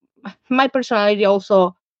my personality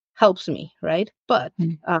also helps me, right? But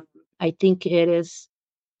Mm. I think it is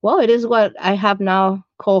what I have now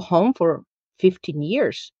called home for 15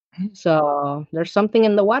 years. So there's something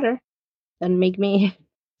in the water that make me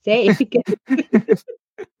say,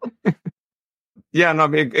 Yeah, no, I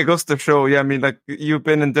mean, it goes to show. Yeah, I mean, like you've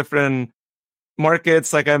been in different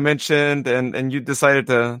markets, like I mentioned, and you decided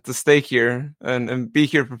to stay here and be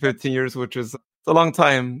here for 15 years, which is a long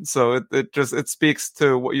time. So it speaks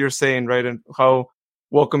to what you're saying, right? And how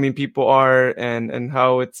welcoming people are and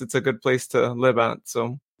how it's a good place to live at.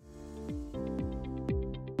 So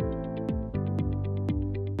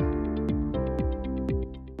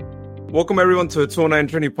welcome everyone to the 209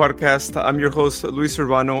 Journey podcast. I'm your host, Luis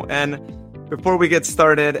Urbano. And before we get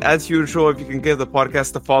started, as usual, if you can give the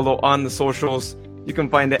podcast a follow on the socials, you can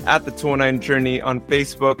find it at the 209 Journey on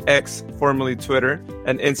Facebook, X, formerly Twitter,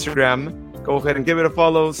 and Instagram. Go ahead and give it a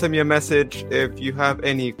follow. Send me a message if you have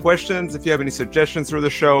any questions, if you have any suggestions for the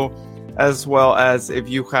show, as well as if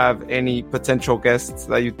you have any potential guests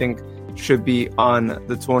that you think should be on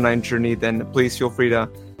the 209 Journey, then please feel free to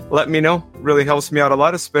let me know. Really helps me out a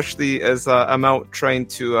lot, especially as I'm out trying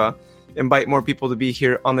to invite more people to be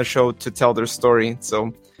here on the show to tell their story.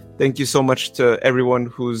 So thank you so much to everyone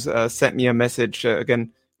who's sent me a message.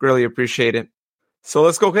 Again, really appreciate it. So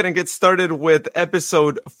let's go ahead and get started with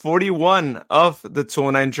episode 41 of the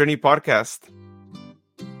 209 Journey podcast.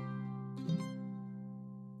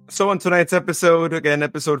 So on tonight's episode, again,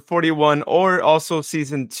 episode 41, or also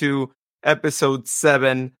season 2, episode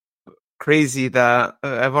 7. Crazy that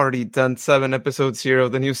I've already done 7 episodes here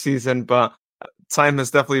of the new season, but time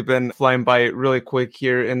has definitely been flying by really quick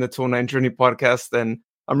here in the 209 Journey podcast. And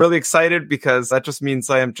I'm really excited because that just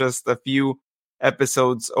means I am just a few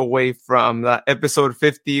episodes away from that episode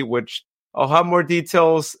 50, which I'll have more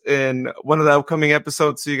details in one of the upcoming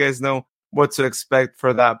episodes so you guys know what to expect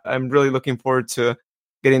for that. I'm really looking forward to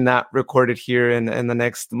getting that recorded here in the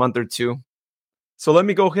next month or two. So let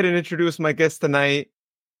me go ahead and introduce my guest tonight.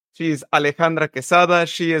 She's Alejandra Quezada.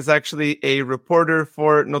 She is actually a reporter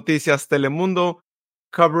for Noticias Telemundo,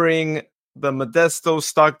 covering the Modesto,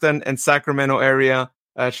 Stockton, and Sacramento area.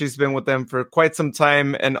 She's been with them for quite some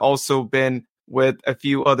time and also been with a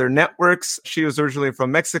few other networks. She was originally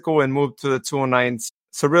from Mexico and moved to the 209s.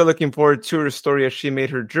 So really looking forward to her story as she made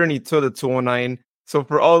her journey to the 209. So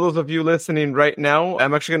for all those of you listening right now,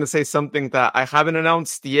 I'm actually going to say something that I haven't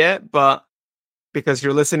announced yet, but because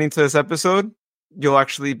you're listening to this episode, you'll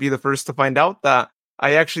actually be the first to find out that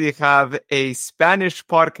I actually have a Spanish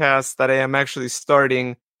podcast that I am actually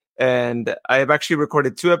starting. And I have actually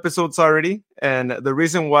recorded 2 episodes already. And the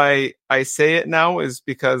reason why I say it now is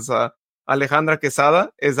because Alejandra Quezada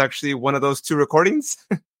is actually one of those 2 recordings.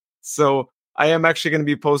 So I am actually going to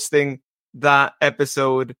be posting that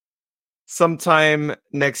episode sometime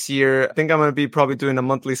next year. I think I'm going to be probably doing a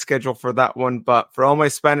monthly schedule for that one. But for all my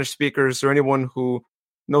Spanish speakers or anyone who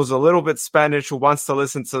knows a little bit Spanish, who wants to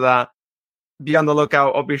listen to that, be on the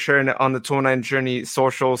lookout. I'll be sharing it on the 209 Journey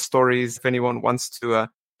social stories if anyone wants to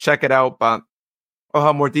check it out. But I'll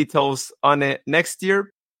have more details on it next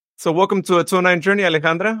year. So welcome to a 209 Journey,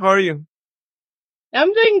 Alejandra. How are you?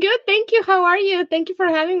 I'm doing good. Thank you. How are you? Thank you for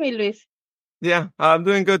having me, Luis. Yeah, I'm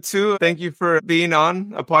doing good too. Thank you for being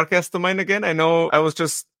on a podcast of mine again. I know I was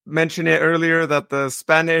just mentioning it earlier that the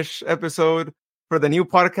Spanish episode for the new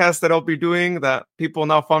podcast that I'll be doing that people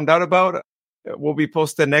now found out about will be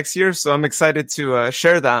posted next year. So I'm excited to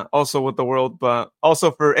share that also with the world, but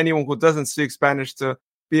also for anyone who doesn't speak Spanish to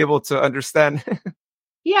be able to understand.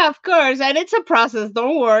 Yeah, of course. And it's a process.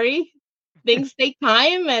 Don't worry. Things take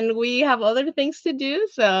time and we have other things to do.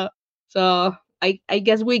 So I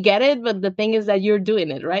guess we get it, but the thing is that you're doing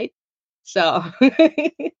it, right? So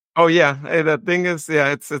Oh yeah, hey, the thing is,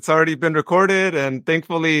 yeah, it's already been recorded, and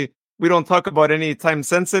thankfully we don't talk about any time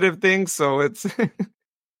sensitive things, so it's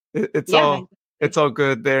it's yeah. all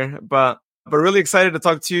good there. But really excited to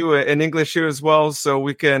talk to you in English here as well, so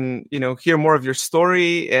we can hear more of your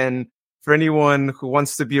story. And for anyone who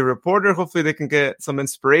wants to be a reporter, hopefully they can get some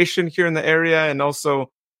inspiration here in the area, and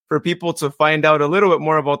also for people to find out a little bit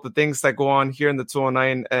more about the things that go on here in the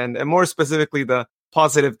 209, and more specifically the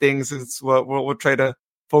positive things is what we'll try to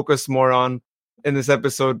focus more on in this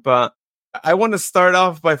episode. But I want to start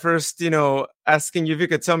off by first, asking you if you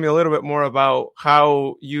could tell me a little bit more about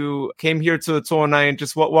how you came here to the 209.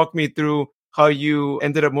 Just walk me through how you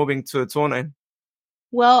ended up moving to the 209.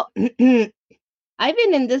 Well, I've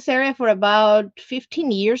been in this area for about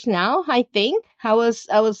 15 years now, I think. I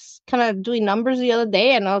was kind of doing numbers the other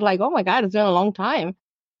day and I was like, oh my God, it's been a long time.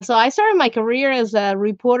 So I started my career as a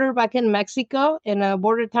reporter back in Mexico in a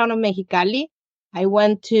border town of Mexicali. I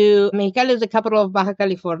went to Mexicali, is the capital of Baja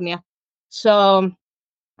California. So,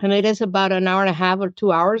 and it is about an hour and a half or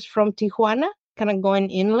 2 hours from Tijuana, kind of going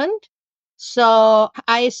inland. So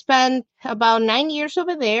I spent about 9 years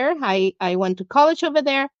over there. I went to college over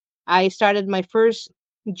there. I started my first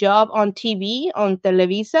job on TV on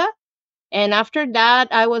Televisa. And after that,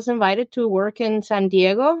 I was invited to work in San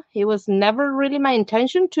Diego. It was never really my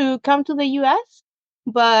intention to come to the US,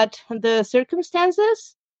 but the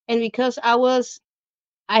circumstances, and because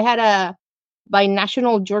I had a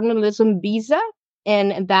binational journalism visa,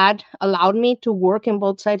 and that allowed me to work in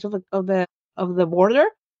both sides of the border.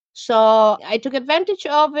 So I took advantage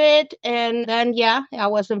of it, and then yeah, I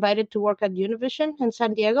was invited to work at Univision in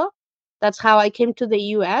San Diego. That's how I came to the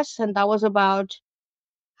US, and that was about,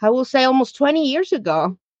 I will say, almost 20 years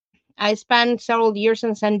ago. I spent several years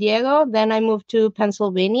in San Diego, then I moved to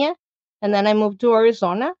Pennsylvania, and then I moved to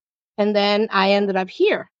Arizona, and then I ended up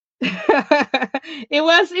here. It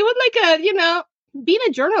was like being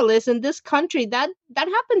a journalist in this country, that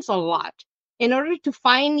happens a lot. In order to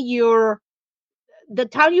find the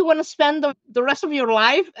town you want to spend the rest of your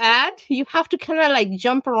life at, you have to kind of like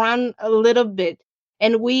jump around a little bit.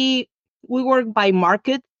 And we work by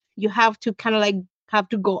market. You have to kind of like have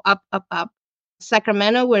to go up, up, up.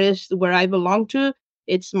 Sacramento, where I belong to,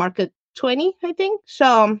 it's market 20, I think.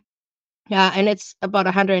 So yeah, and it's about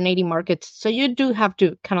 180 markets. So you do have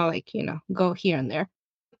to kind of like, go here and there.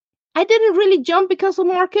 I didn't really jump because of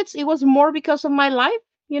markets. It was more because of my life,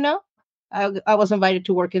 you know. I was invited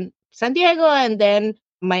to work in San Diego, and then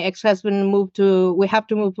my ex-husband we have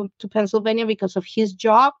to move to Pennsylvania because of his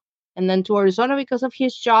job, and then to Arizona because of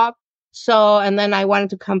his job. So, and then I wanted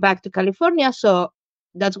to come back to California. So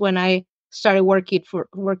that's when I started working for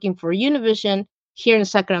Univision here in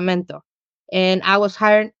Sacramento. And I was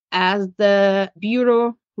hired as the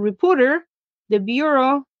bureau reporter. The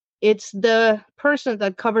bureau, it's the person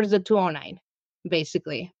that covers the 209,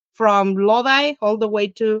 basically, from Lodi all the way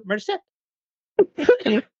to Merced.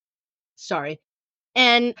 Sorry.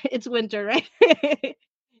 And it's winter, right?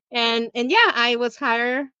 And yeah, I was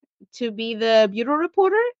hired to be the bureau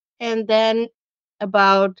reporter. And then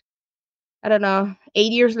about, I don't know,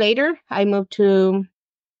 8 years later, I moved to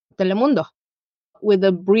Telemundo with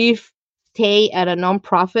a brief stay at a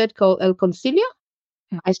nonprofit called El Concilio.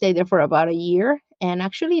 I stayed there for about a year. And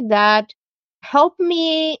actually, that helped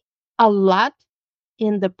me a lot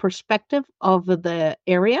in the perspective of the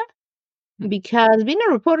area, because being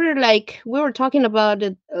a reporter, like we were talking about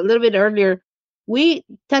it a little bit earlier, we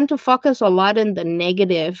tend to focus a lot in the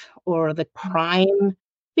negative or the crime,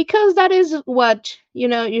 because that is what,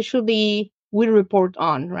 usually we report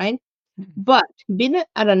on, right? But being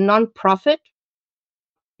at a nonprofit,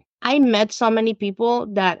 I met so many people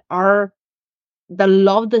that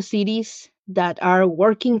love the cities, that are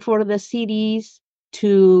working for the cities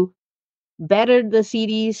to better the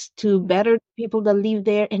cities, to better people that live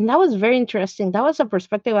there. And that was very interesting. That was a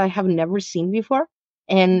perspective I have never seen before.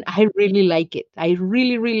 And I really like it. I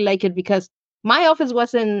really, really like it, because my office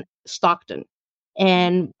was in Stockton.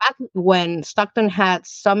 And back when Stockton had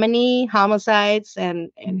so many homicides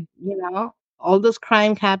and all this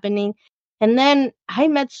crime happening. And then I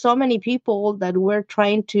met so many people that were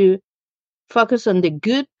trying to focus on the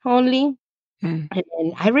good only. And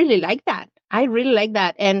I really like that. I really like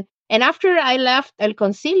that. And after I left El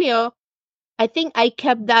Concilio, I think I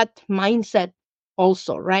kept that mindset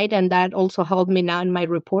also, right? And that also helped me now in my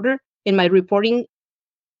reporting,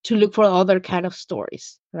 to look for other kind of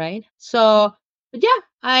stories, right? So, but yeah,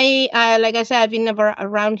 I like I said, I've been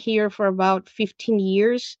around here for about 15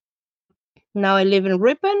 years. Now I live in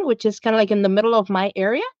Ripon, which is kind of like in the middle of my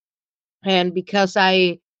area. And because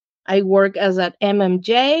I work as an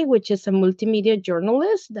MMJ, which is a multimedia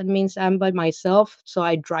journalist, that means I'm by myself. So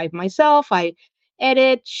I drive myself, I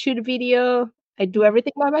edit, shoot video, I do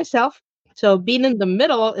everything by myself. So being in the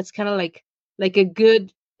middle, it's kind of like a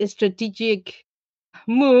good strategic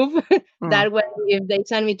move. That way, if they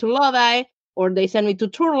send me to Lodi or they send me to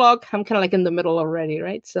Turlock, I'm kind of like in the middle already,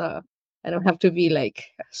 right? So I don't have to be like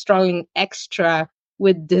struggling extra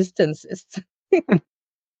with distances.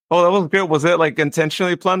 Oh, that was good. Was it like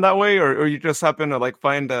intentionally planned that way, or you just happened to like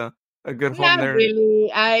find a good home Not there?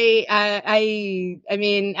 really. I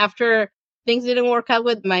mean, after things didn't work out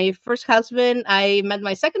with my first husband, I met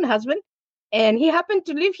my second husband, and he happened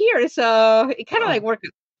to live here, so it kind of Oh. like worked.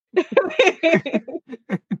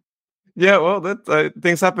 Yeah, well, that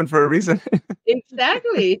things happen for a reason.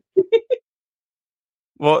 Exactly.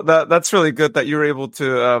 Well, that's really good that you were able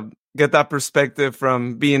to get that perspective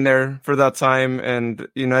from being there for that time. And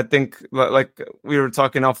I think like we were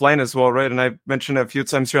talking offline as well, right? And I mentioned it a few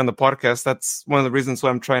times here on the podcast. That's one of the reasons why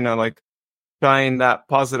I'm trying to like shine that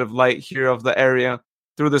positive light here of the area.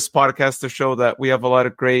 through this podcast to show that we have a lot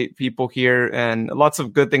of great people here and lots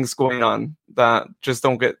of good things going on that just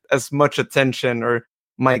don't get as much attention or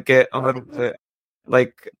might get a little bit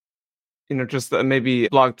like just maybe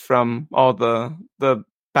blocked from all the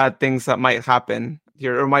bad things that might happen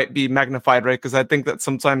here or might be magnified, right? Because I think that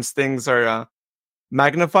sometimes things are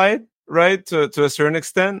magnified, right, to a certain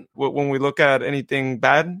extent when we look at anything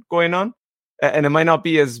bad going on, and it might not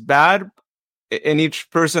be as bad in each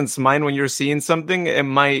person's mind when you're seeing something. It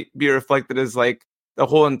might be reflected as like the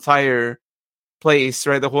whole entire place,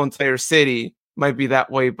 right? The whole entire city might be that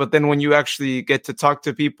way. But then when you actually get to talk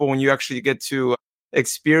to people, when you actually get to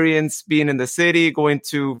experience being in the city, going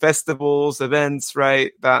to festivals, events,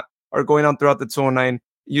 right, that are going on throughout the 209,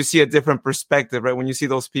 you see a different perspective, right? When you see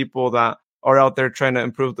those people that are out there trying to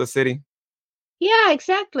improve the city. Yeah,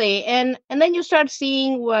 exactly. And then you start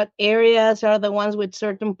seeing what areas are the ones with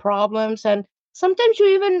certain problems, and sometimes you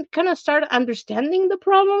even kind of start understanding the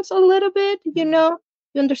problems a little bit, you know.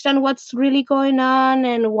 You understand what's really going on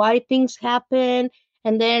and why things happen.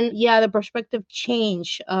 And then yeah, the perspective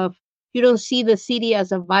change of you don't see the city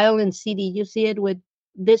as a violent city. You see it with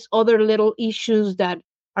this other little issues that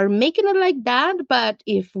are making it like that, but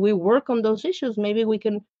if we work on those issues, maybe we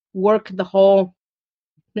can work the whole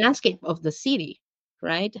landscape of the city,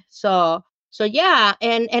 right? So yeah,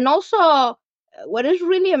 and also what is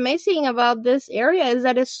really amazing about this area is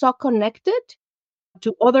that it's so connected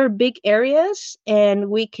to other big areas, and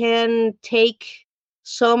we can take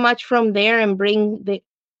so much from there and bring the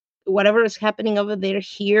whatever is happening over there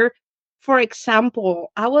here. For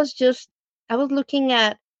example, I was looking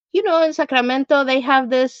at, in Sacramento they have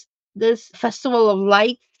this festival of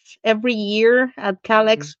lights every year at Cal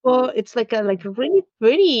Mhm. Expo. It's like a really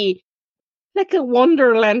pretty, like a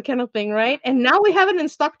wonderland kind of thing, right? And now we have it in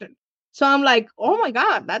Stockton. So I'm like, oh my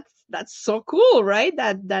God, that's so cool, right?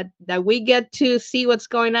 That we get to see what's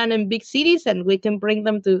going on in big cities and we can bring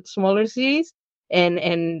them to smaller cities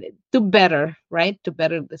and to better, right? To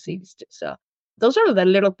better the cities too. So those are the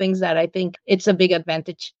little things that I think it's a big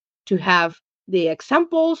advantage to have the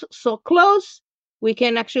examples so close. We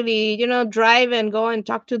can actually, drive and go and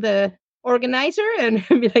talk to the organizer and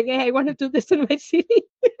be like, hey, I want to do this in my city.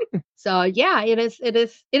 So yeah, it is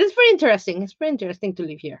pretty interesting. It's pretty interesting to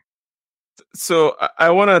live here. So I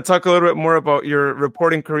want to talk a little bit more about your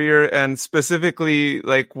reporting career and specifically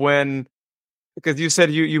like when, because you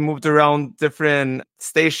said you moved around different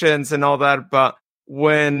stations and all that, but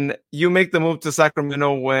when you make the move to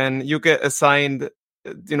Sacramento, when you get assigned,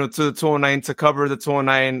 to the 209 to cover the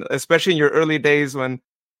 209, especially in your early days when,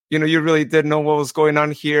 you really didn't know what was going on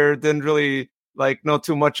here, didn't really like know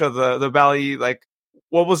too much of the valley. Like,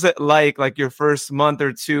 what was it like your first month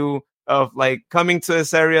or two of like coming to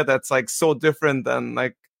this area that's like so different than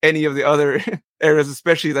like any of the other areas,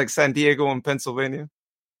 especially like San Diego and Pennsylvania?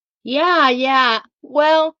 Yeah, yeah.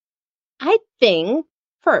 Well, I think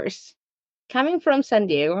first, coming from San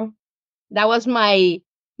Diego, that was my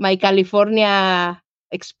California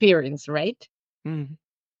experience, right? Mm.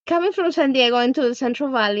 Coming from San Diego into the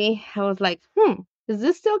Central Valley, I was like, is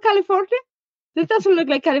this still California? This doesn't look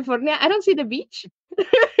like California. I don't see the beach.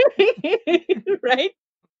 Right?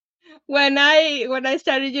 When I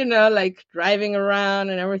started, like driving around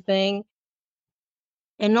and everything,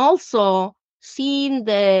 and also seeing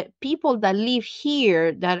the people that live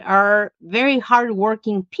here that are very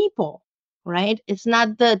hardworking people, right? It's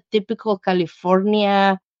not the typical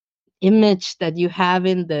California image that you have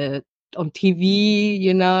in the on TV.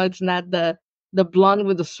 It's not the blonde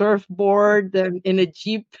with the surfboard and in a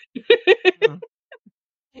jeep. Mm.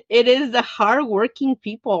 It is the hardworking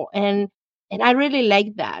people, and I really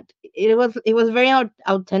like that. It was very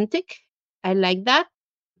authentic. I like that.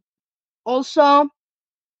 Also,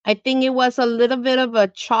 I think it was a little bit of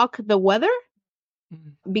a shock, the weather,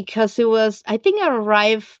 Mm. because I think I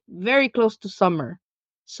arrived very close to summer.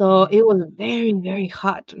 So Mhm. it was very, very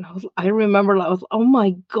hot. And I remember I was, oh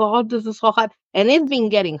my God, this is so hot. And it's been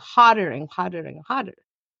getting hotter and hotter and hotter.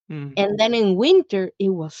 Mm. And then in winter, it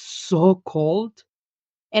was so cold.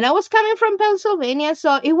 And I was coming from Pennsylvania,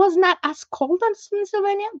 so it was not as cold as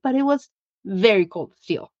Pennsylvania, but it was very cold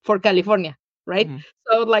still for California, right? Mhm.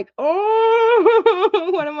 So I was like, oh,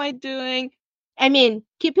 what am I doing? I mean,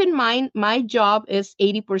 keep in mind, my job is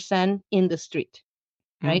 80% in the street,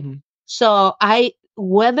 right? Mhm. So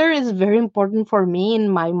weather is very important for me in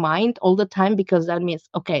my mind all the time, because that means,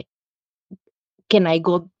 okay, can I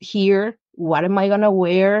go here? What am I gonna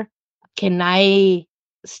wear? Can I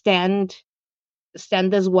stand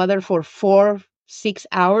stand this weather for 4 6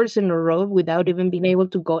 hours in a row without even being able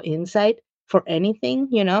to go inside for anything?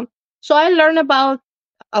 So I learned about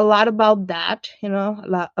a lot about that,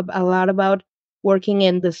 a lot about working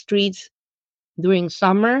in the streets during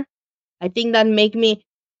summer. I think that make me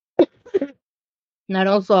not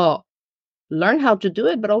also learn how to do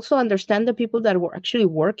it, but also understand the people that actually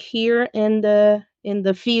work here in the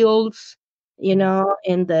fields, in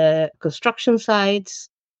the construction sites.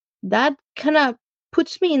 That kind of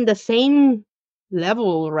puts me in the same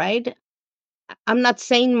level, right? I'm not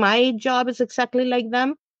saying my job is exactly like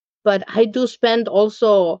them, but I do spend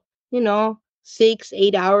also, 6,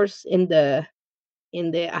 8 hours in the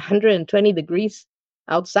 120 degrees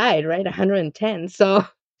outside, right? 110. So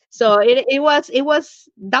it was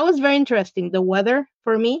that was very interesting. The weather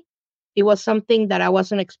for me, it was something that I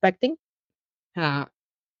wasn't expecting. Uh,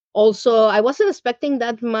 Also, I wasn't expecting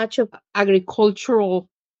that much of agricultural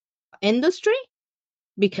industry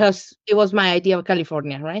because it was my idea of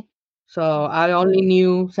California, right? So I only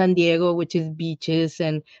knew San Diego, which is beaches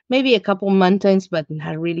and maybe a couple mountains, but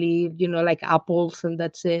not really, like apples and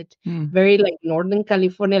that's it. Mm. Very like Northern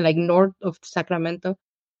California, like north of Sacramento.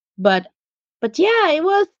 But yeah, it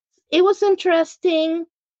was interesting,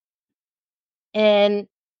 and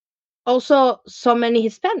also so many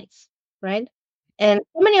Hispanics, right? And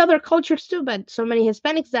so many other cultures too, but so many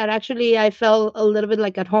Hispanics that actually I felt a little bit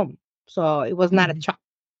like at home. So it was not a Mhm. shock.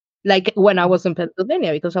 Like when I was in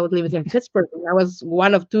Pennsylvania, because I was living in Pittsburgh, and I was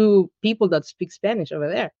one of two people that speak Spanish over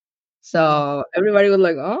there. So everybody was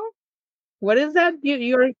like, "Oh, what is that?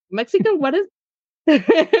 You're Mexican? What is?"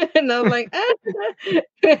 And I was like,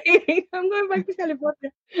 "I'm going back to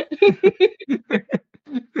California."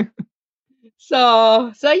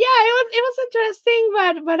 So yeah, it was interesting,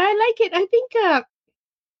 but I like it. I think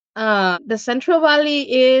the Central Valley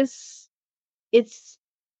it's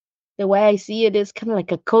the way I see it is kind of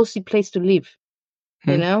like a cozy place to live.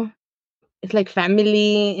 You Mhm. know, it's like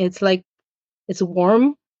family. It's like it's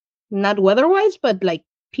warm, not weather-wise, but like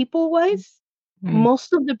people-wise. Mhm.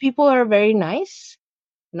 Most of the people are very nice,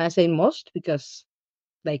 and I say most because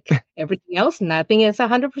like everything else, nothing is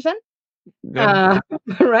 100%. Yeah. Uh,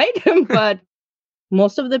 right? But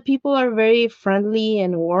most of the people are very friendly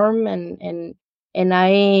and warm, and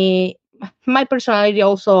I my personality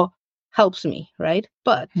also helps me, right?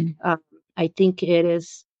 But Mhm. um, I think it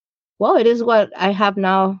is what I have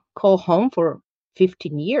now called home for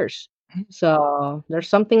 15 years. So there's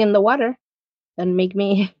something in the water that make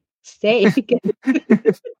me stay.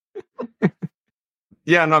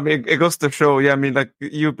 Yeah, no, I mean, it goes to show. Yeah, I mean, like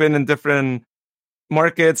you've been in different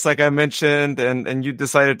markets, like I mentioned, and you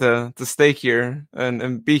decided to stay here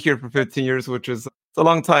and be here for 15 years, which is it's a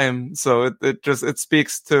long time. So it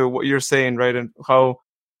speaks to what you're saying, right? And how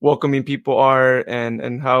welcoming people are,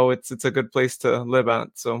 and how it's a good place to live at.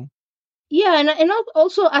 So Yeah, and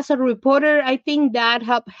also as a reporter, I think that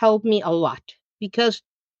helped me a lot because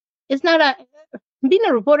it's not a being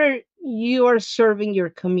a reporter, you are serving your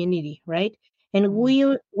community, right? And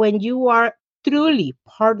when you are truly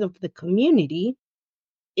part of the community,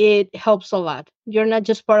 it helps a lot. You're not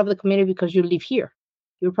just part of the community because you live here.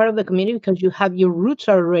 You're part of the community because you have your roots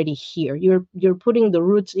already here. You're putting the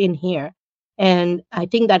roots in here. And I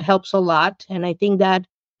think that helps a lot. And I think that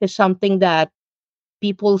is something that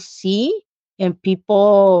people see and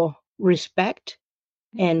people respect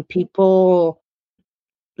and people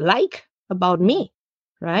like about me,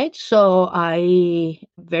 right? So I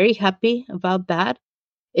very happy about that.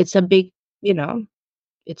 It's a big, you know,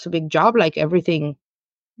 it's a big job like everything,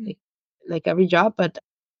 like, like every job, but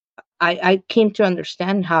I came to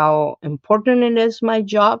understand how important it is my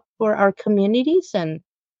job for our communities, and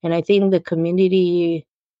I think the community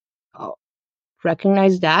uh,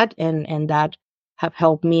 recognize that, and that have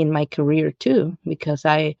helped me in my career too, because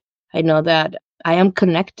I know that I am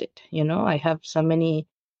connected. I have so many,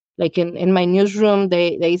 like in my newsroom,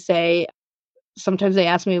 they say sometimes they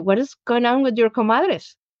ask me, what is going on with your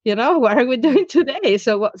comadres? What are we doing today?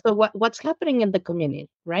 So what's happening in the community,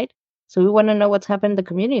 right? So we want to know what's happening in the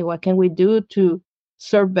community. What can we do to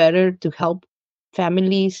serve better, to help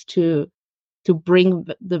families, to bring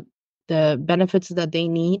the benefits that they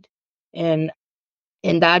need, and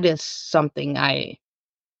that is something I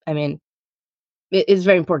mean, it is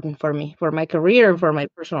very important for me, for my career and for my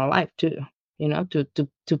personal life too.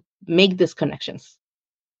 To make these connections.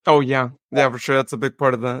 oh yeah, yeah, for sure, that's a big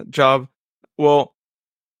part of the job. Well,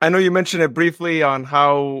 I know you mentioned it briefly on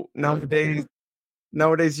how nowadays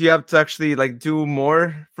you have to actually like do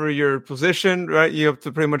more for your position, right? You have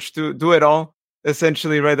to pretty much do it all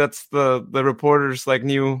essentially, right? That's the reporter's like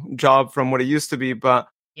new job from what it used to be. But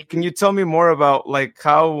can you tell me more about like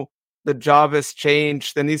how the job has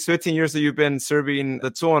changed in these 15 years that you've been serving the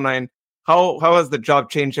 209? How has the job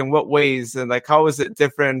changed, in what ways, and like how is it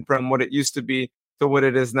different from what it used to be to what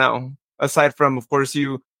it is now, aside from of course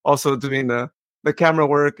you also doing the camera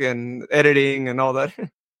work and editing and all that.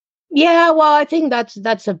 Yeah, well, I think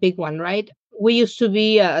that's a big one, right? We used to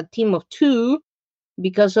be a team of two.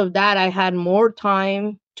 Because of that, I had more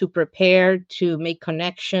time to prepare, to make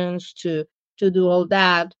connections, to do all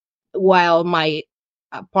that, while my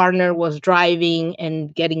partner was driving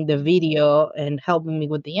and getting the video and helping me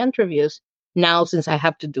with the interviews. Now, since I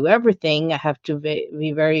have to do everything, I have to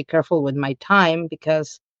be very careful with my time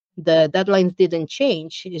because the deadlines didn't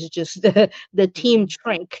change. It's just the team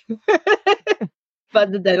shrank,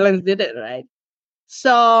 but the deadlines didn't, right?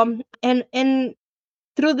 So, and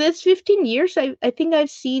through this 15 years, I think I've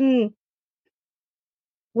seen,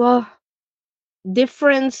 well,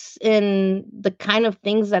 difference in the kind of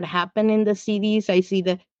things that happen in the cities. I see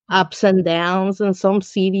the ups and downs in some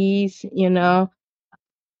cities, you know.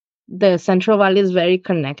 The Central Valley is very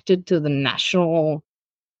connected to the national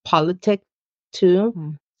politics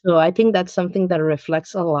too. So I think that's something that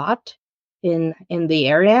reflects a lot in the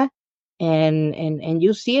area, and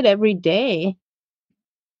you see it every day.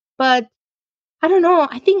 But I don't know,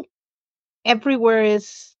 I think everywhere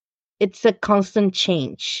is, it's a constant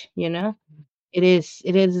change, you know. It is,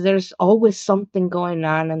 there's always something going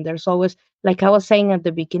on, and there's always, like I was saying at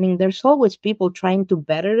the beginning, there's always people trying to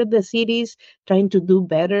better the cities, trying to do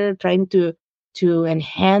better, trying to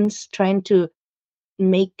enhance, trying to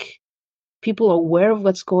make people aware of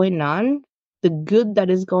what's going on, the good that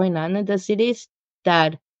is going on in the cities,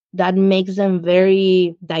 that that makes them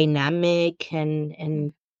very dynamic,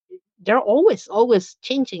 and they're always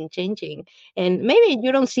changing, and maybe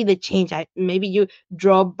you don't see the change. Maybe you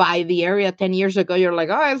drove by the area 10 years ago, you're like,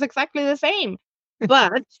 oh, it's exactly the same,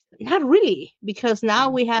 but not really, because now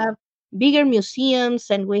we have bigger museums,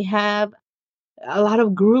 and we have a lot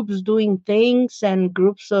of groups doing things, and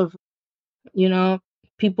groups of, you know,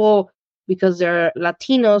 people, because they're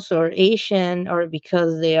Latinos or Asian, or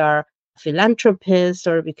because they are philanthropists,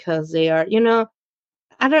 or because they are,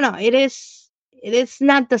 I don't know. It is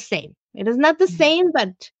not the same. It is not the same,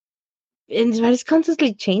 but it's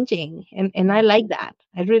constantly changing, and I like that.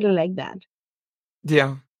 I really like that.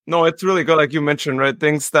 Yeah. No, it's really good, like you mentioned, right?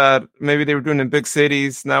 Things that maybe they were doing in big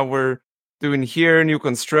cities, now we're doing here, new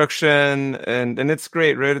construction, and it's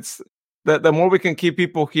great, right? It's the more we can keep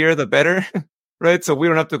people here, the better, right? So we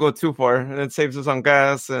don't have to go too far, and it saves us on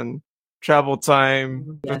gas and travel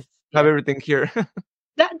time. Just Yes, have yes. everything here.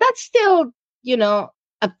 That's still, you know,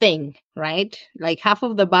 a thing, right? Like half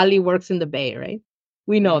of the Bali works in the Bay, right?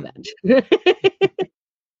 We know Mhm. that.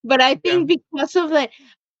 But I Yeah. think because of that,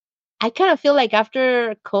 I kind of feel like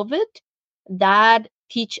after COVID, that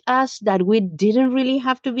teach us that we didn't really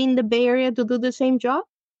have to be in the Bay Area to do the same job.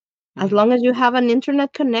 As Mhm. long as you have an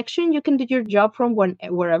internet connection, you can do your job from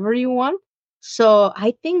wherever you want. So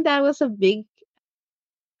I think that was a big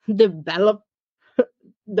develop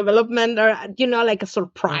development, or like a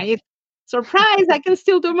Mm. surprise, I can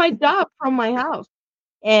still do my job from my house.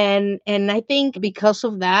 And I think because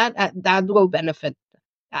of that, that will benefit.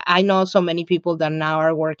 I know so many people that now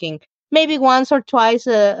are working maybe once or twice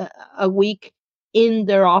a week in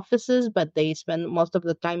their offices, but they spend most of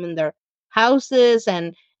the time in their houses,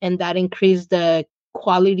 and that increase the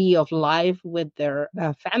quality of life with their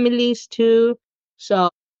families too. So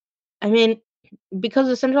I mean, because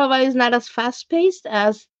the Central Valley is not as fast paced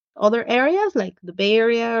as other areas like the Bay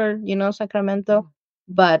Area, or Sacramento,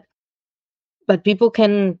 but people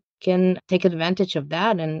can take advantage of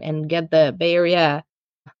that, and get the Bay Area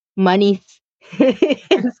money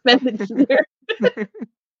and spend it here.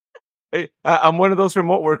 Hey, I'm one of those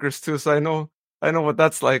remote workers too, so I know what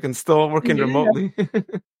that's like, and still working Yeah. remotely.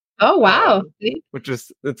 Oh, uh, wow. See? which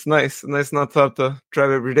is it's nice not to have to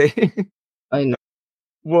drive every day. I know.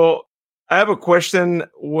 Well, I have a question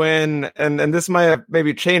and this might have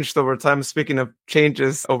maybe changed over time, speaking of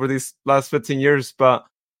changes over these last 15 years, but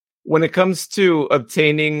when it comes to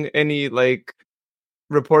obtaining any, like,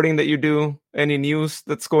 reporting that you do, any news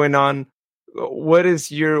that's going on, what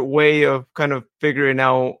is your way of kind of figuring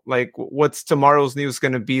out, like, what's tomorrow's news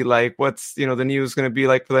gonna be like? What's, the news gonna be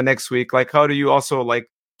like for the next week? Like, how do you also,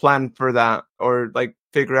 like, plan for that, or, like,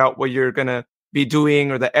 figure out what you're gonna be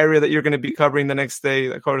doing, or the area that you're gonna be covering the next day?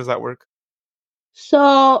 Like, how does that work?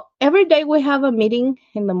 So every day we have a meeting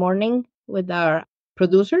in the morning with our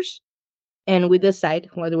producers, and we decide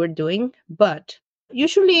what we're doing. But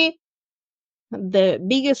usually the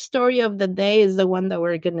biggest story of the day is the one that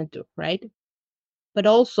we're going to do, right? But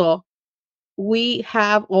also, we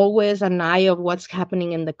have always an eye of what's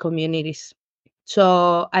happening in the communities.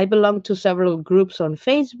 So I belong to several groups on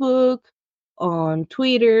Facebook, on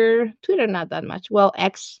Twitter not that much. Well,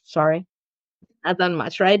 X, sorry, not that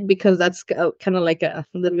much, right? Because that's kind of like a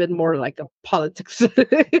little bit more like a politics.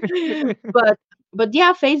 But but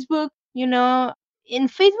yeah, Facebook, in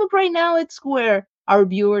Facebook right now, it's where our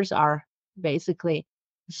viewers are, basically.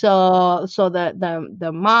 So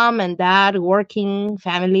the mom and dad working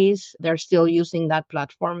families, they're still using that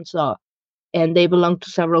platform. So, and they belong to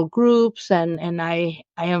several groups, and I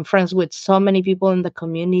am friends with so many people in the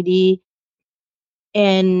community,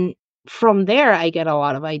 and from there I get a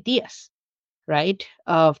lot of ideas, right,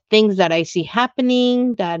 of things that I see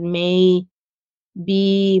happening that may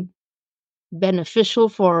be beneficial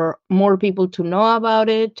for more people to know about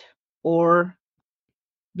it, or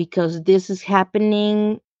because this is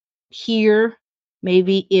happening here,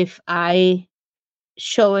 maybe if I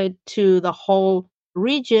show it to the whole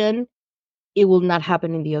region, it will not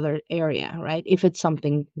happen in the other area, right? If it's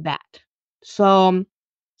something bad. So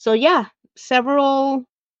yeah, several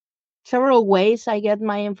several ways I get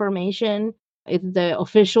my information. It's the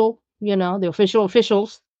official, the official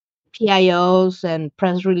officials, PIOs and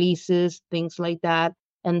press releases, things like that.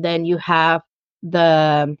 And then you have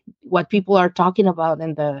the what people are talking about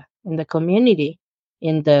in the community,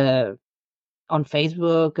 in the on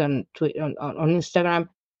Facebook and on Instagram.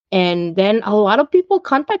 And then a lot of people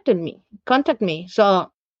contact me.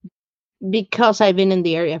 So because I've been in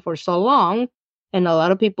the area for so long, and a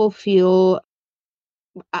lot of people feel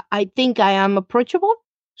I think I am approachable.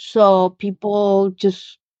 So people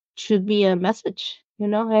just shoot me a message,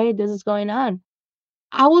 hey, this is going on.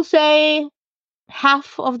 I will say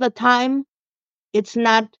half of the time it's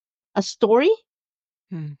not a story,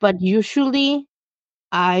 Mm. but usually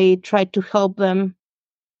I try to help them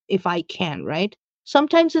if I can, right?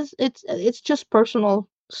 Sometimes it's just personal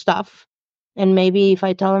stuff. And maybe if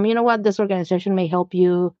I tell them, you know what, this organization may help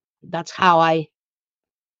you, that's how I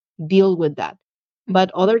deal with that.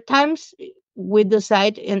 But other times we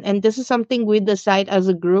decide, and this is something we decide as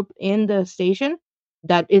a group in the station,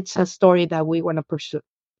 that it's a story that we want to pursue.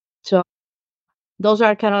 So those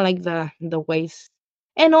are kind of like the ways.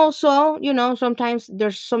 And also, sometimes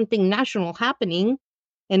there's something national happening,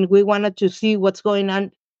 and we wanted to see what's going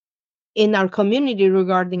on in our community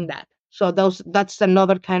regarding that. So that's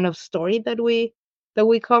another kind of story that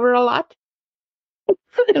we cover a lot.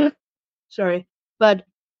 Sorry. But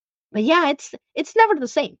yeah, it's never the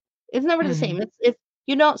same. It's never the same. Mm.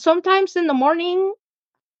 It's sometimes in the morning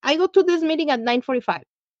I go to this meeting at 9:45.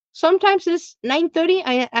 Sometimes it's 9:30.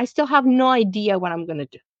 I still have no idea what I'm gonna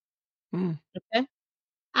do. Mm. Okay,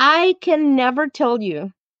 I can never tell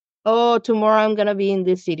you, oh, tomorrow I'm gonna be in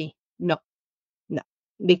this city. No, no,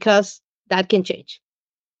 because that can change.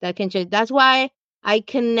 That can change. That's why I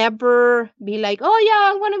can never be like, oh yeah,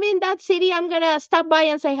 I'm gonna be in that city. I'm gonna stop by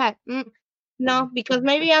and say hi. No, because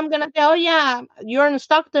maybe I'm gonna say, oh yeah, you're in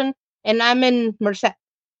Stockton and I'm in Merced.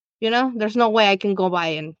 There's no way I can go by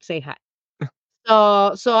and say hi.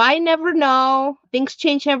 So I never know. Things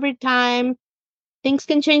change every time. Things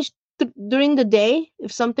can change during the day.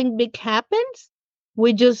 If something big happens,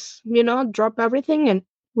 we just drop everything and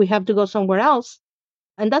we have to go somewhere else.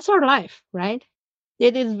 And that's our life, right?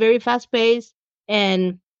 It is very fast paced,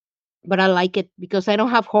 and but I like it because I don't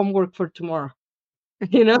have homework for tomorrow.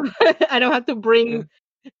 I don't have to Yeah. bring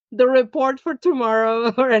the report for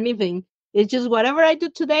tomorrow or anything. It's just whatever I do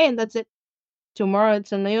today, and that's it. Tomorrow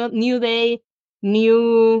it's a new day,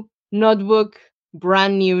 new notebook,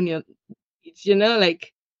 brand new. It's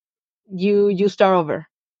like you start over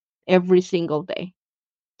every single day.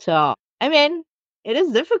 So I mean, it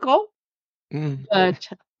is difficult, Mm.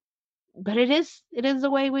 but it is the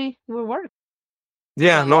way we work.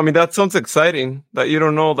 Yeah, no, I So mean that sounds exciting. That you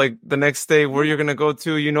don't know like the next day where yeah, you're gonna go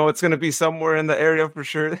to. You know, it's gonna be somewhere in the area for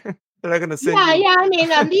sure. They're not gonna send yeah, you. yeah. I mean,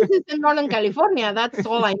 at least it's in Northern California. That's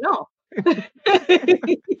all I know.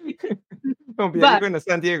 No, yeah, you're But going to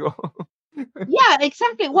San Diego. yeah,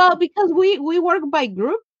 exactly. Well, because we work by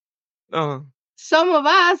group. Oh, Some of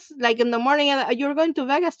us, like in the morning, you're going to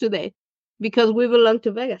Vegas today because we belong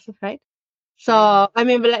to Vegas, right? yeah. So I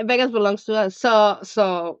mean, Vegas belongs to us.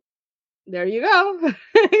 So there you go.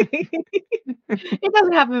 It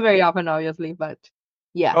doesn't happen very often, obviously, but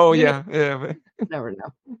yeah, Oh, you yeah, yeah. never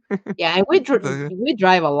know. Yeah, and we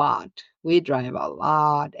drive a lot. We drive a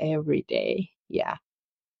lot every day. Yeah.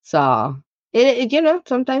 So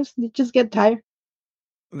sometimes you just get tired.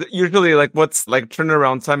 Usually, like, what's like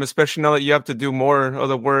turnaround time, especially now that you have to do more of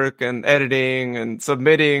the work and editing and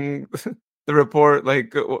submitting the report.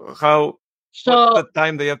 Like, what's So the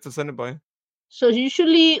time they have to send it by? so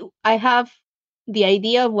usually I have the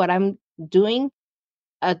idea of what I'm doing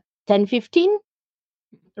at 10:15.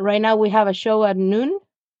 Right now we have a show at noon.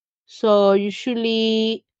 So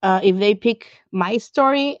usually if they pick my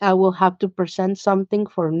story, I will have to present something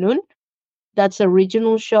for noon. That's a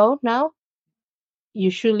regional show now.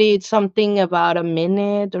 Usually it's something about a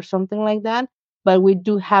minute or something like that, but we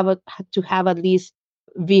do to have at least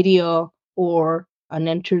video or an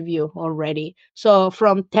interview already. So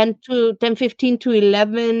from 10:15 to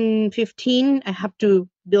 11:15, I have to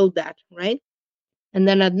build that, right? And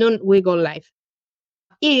then at noon we go live.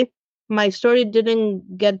 If my story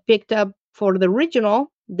didn't get picked up for the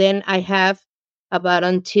regional, then I have about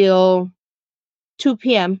until 2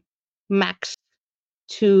 p.m. max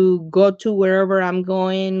to go to wherever I'm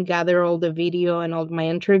going, gather all the video and all my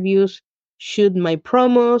interviews, shoot my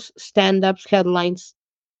promos, stand ups, headlines,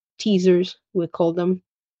 teasers, we call them,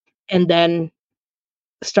 and then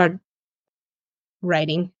start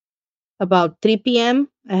writing. About 3 p.m.,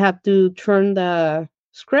 I have to turn the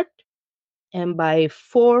script, and by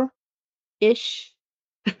 4 ish,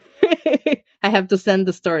 I have to send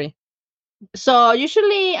the story. So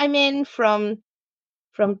usually, I mean, from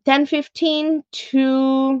 10:15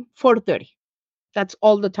 to 4:30. That's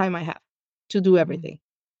all the time I have to do everything.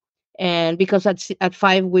 And because at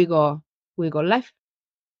 5 we go live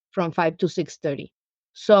from 5 to 6:30.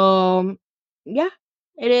 So yeah,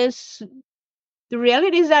 it is. The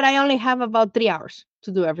reality is that I only have about 3 hours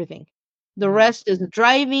to do everything. The rest is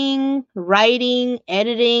driving, writing,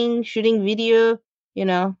 editing, shooting video,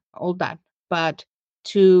 all that. But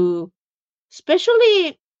to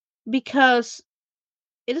especially because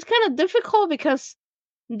it is kind of difficult because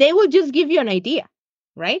they will just give you an idea,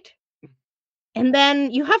 right? And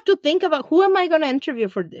then you have to think about, who am I going to interview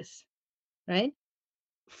for this, right?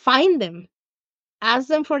 Find them, ask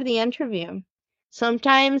them for the interview.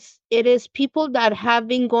 Sometimes it is people that have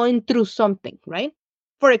been going through something, right?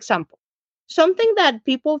 For example, something that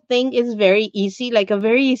people think is very easy, like a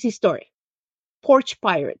very easy story, porch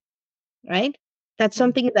pirate, right? That's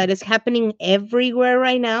something that is happening everywhere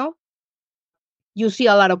right now. You see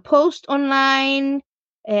a lot of posts online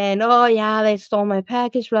and, oh yeah, they stole my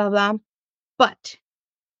package, blah, blah. But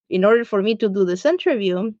in order for me to do this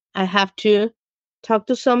interview, I have to talk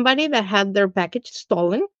to somebody that had their package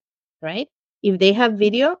stolen, right? If they have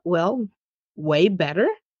video, well, way better.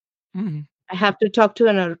 I have to talk to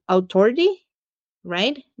an authority,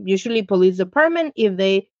 right? Usually police department, if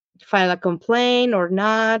they file a complaint or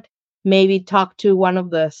not. Maybe talk to one of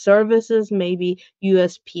the services, maybe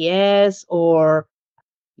USPS or,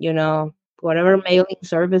 whatever mailing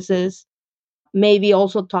services. Maybe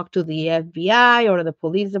also talk to the FBI or the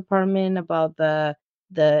police department about the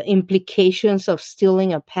implications of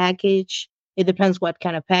stealing a package. It depends what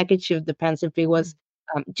kind of package. It depends if it was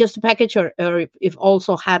just a package or if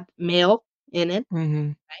also had mail in it.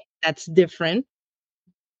 That's different.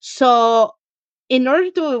 So in order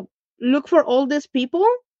to look for all these people,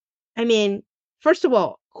 I mean, first of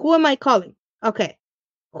all, who am I calling? Okay,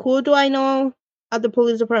 who do I know at the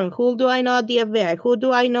police department? Who do I know at the FBI? Who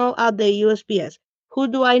do I know at the USPS? Who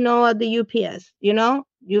do I know at the UPS?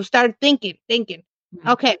 You start thinking.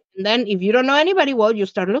 Okay, and then if you don't know anybody, well, you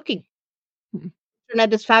start looking.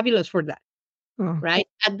 Internet is fabulous for that, right?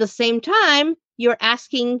 At the same time, you're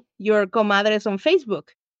asking your comadres on Facebook,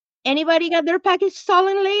 anybody got their package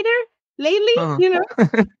stolen lately?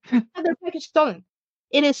 Had their package stolen.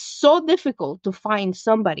 It is so difficult to find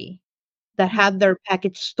somebody that had their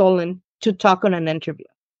package stolen to talk on an interview,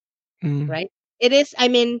 right? It is, I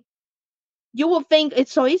mean, you will think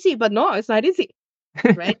it's so easy, but no, it's not easy,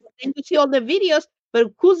 right? And you see all the videos,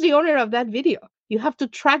 but who's the owner of that video? You have to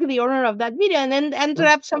track the owner of that video and then end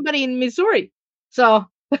up somebody in Missouri. So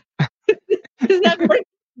it's not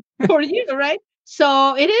for you, right?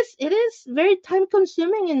 So it is very time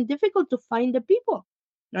consuming and difficult to find the people,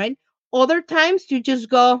 right? Other times you just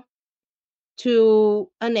go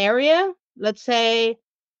to an area, let's say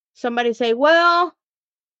somebody say, well,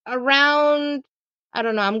 around, I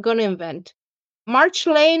don't know, I'm going to invent. March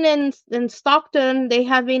Lane and Stockton, they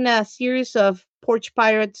having a series of porch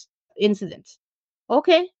pirates incidents.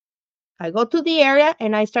 Okay, I go to the area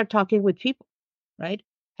and I start talking with people, right?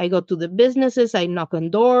 I go to the businesses, I knock on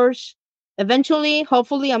doors. Eventually,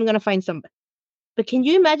 hopefully, I'm going to find somebody. But can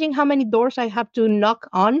you imagine how many doors I have to knock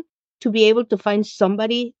on to be able to find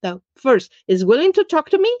somebody that, first, is willing to talk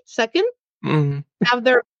to me, second, have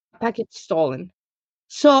their package stolen?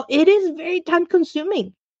 So it is very time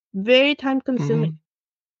consuming, very time consuming.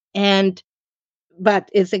 And but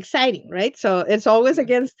it's exciting, right? So it's always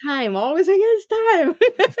against time, always against time.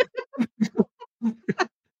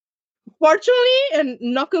 Fortunately, and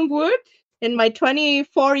knock on wood, in my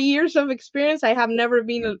 24 years of experience, I have never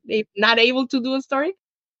been not able to do a story.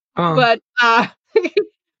 But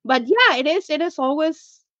but yeah, it is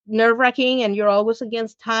always nerve-wracking, and you're always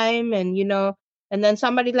against time, and and then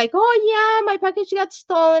somebody like, oh yeah, my package got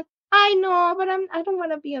stolen. I know, but I don't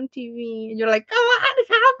want to be on TV. And you're like, come on,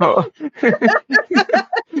 Oh.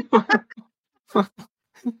 oh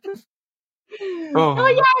Oh.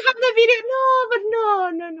 yeah, I have the video. No, but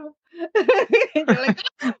no. You're like,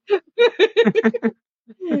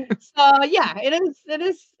 so yeah, it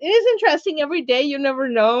is interesting every day. You never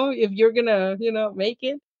know if you're gonna, make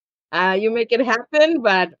it. You make it happen,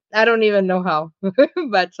 but I don't even know how.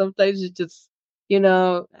 But sometimes you just,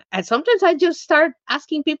 and sometimes I just start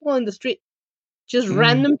asking people in the street, just Mm.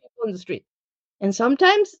 random people in the street. And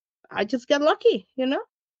sometimes I just get lucky.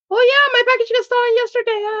 Oh yeah, my package got stolen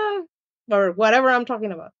yesterday, or whatever I'm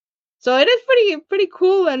talking about. So it is pretty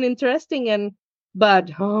cool and interesting,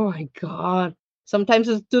 but oh my god, sometimes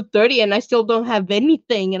it's 2:30 and I still don't have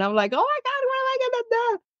anything, and I'm like, oh my god, what am I gonna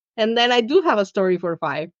do? And then I do have a story for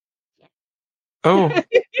 5. Oh.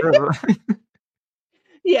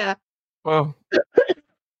 Yeah, Well,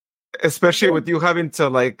 especially yeah, with you having to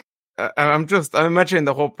like, I'm imagining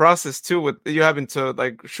the whole process too, with you having to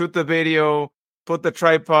like shoot the video, put the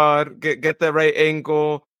tripod, get the right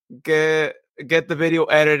angle, get get the video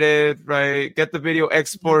edited, right, get the video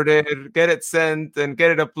exported, get it sent, and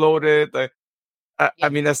get it uploaded. Like, I yeah.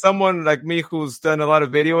 mean, as someone like me who's done a lot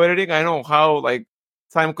of video editing, I know how like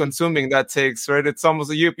time consuming that takes, right? It's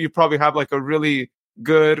almost you probably have like a really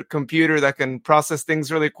good computer that can process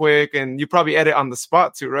things really quick, and you probably edit on the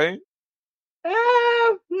spot too, right?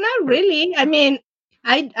 Not really. I mean,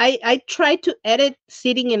 I try to edit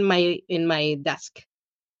sitting in my desk,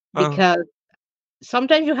 Uh, because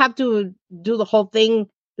sometimes you have to do the whole thing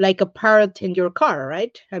like a parrot in your car,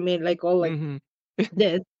 right? I mean, like all like mhm.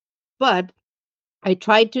 this. But I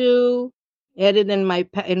try to edit in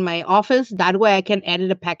my office. That way, I can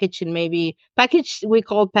edit a package in maybe package we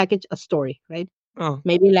call package a story, right? Oh.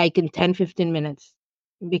 Maybe like in 10-15 minutes,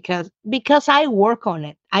 because I work on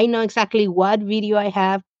it. I know exactly what video I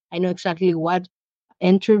have. I know exactly what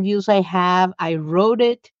interviews I have. I wrote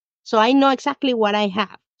it. So I know exactly what I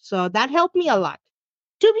have. So that helped me a lot.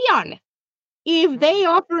 To be honest, if Mm. they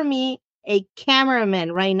offer me a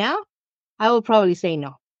cameraman right now, I will probably say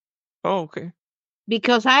no, Oh, okay.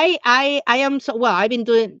 because I am so well, I've been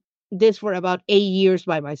doing this for about 8 years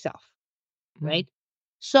by myself, Mm. right?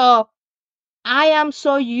 So I am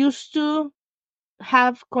so used to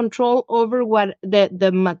have control over what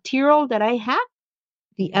the material that I have,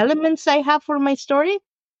 the Mhm. elements I have for my story,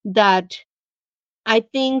 that I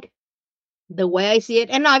think the way I see it,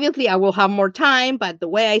 and obviously I will have more time, but the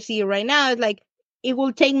way I see it right now is like it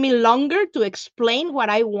will take me longer to explain what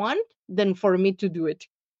I want than for me to do it.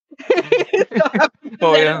 Mm. So I have to just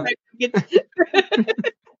Oh, edit yeah. my package.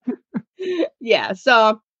 Yeah.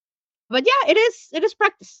 So, but yeah, it is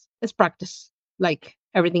practice. It's practice, like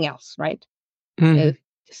everything else, right? Mhm.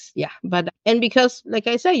 It's yeah, and because, like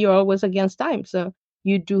I say, you're always against time, so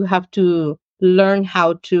you do have to learn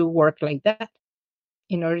how to work like that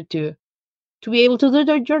in order to be able to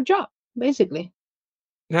do your job, basically.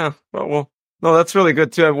 Yeah. No, that's really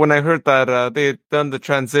good too. When I heard that they had done the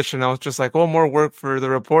transition, I was just like, oh, more work for the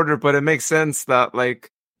reporter. But it makes sense that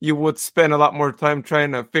like you would spend a lot more time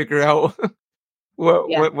trying to figure out what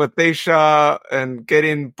Yeah. what they shot and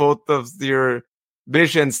getting both of your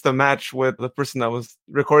visions to match with the person that was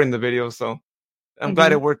recording the video. So I'm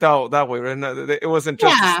glad Hmm. it worked out that way, right? It wasn't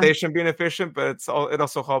just the Yeah. station being efficient, but it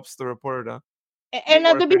also helps the reporter to be And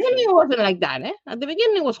more at the beginning, efficient. it wasn't like that. At the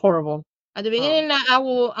beginning, it was horrible. At the Oh. beginning, I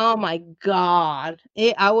will. Oh my god!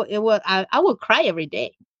 I will. It was. I would cry every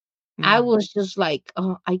day. I Mm. was just like,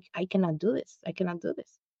 oh, I cannot do this. I cannot do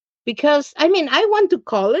this. Because I mean, I went to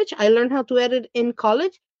college. I learned how to edit in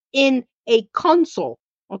college in a console.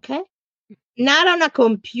 Okay, not on a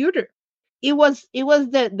computer. It was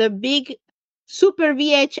the big super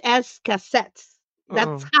VHS cassettes.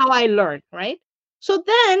 That's Oh. how I learned, right? So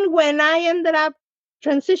then when I ended up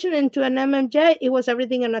transitioning to an MMJ, it was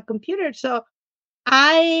everything on a computer. So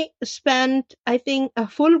I spent, I think, a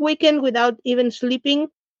full weekend without even sleeping,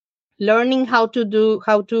 learning how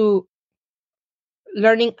to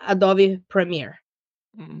learning Adobe Premiere.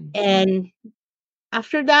 Mm. And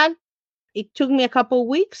after that, it took me a couple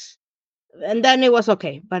weeks, and then it was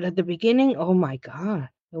okay. But at the beginning, oh my god,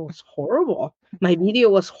 it was horrible. My video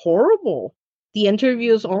was horrible. The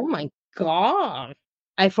interviews, oh my god.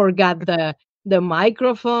 I forgot the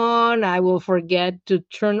microphone. I will forget to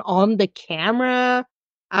turn on the camera.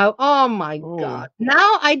 Oh my Oh. god.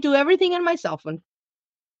 Now I do everything on my cell phone.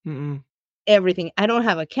 Mm-mm. Everything. I don't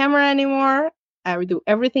have a camera anymore. I do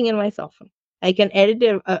everything in my cell phone. I can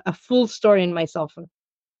edit a full story in my cell phone.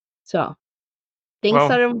 So things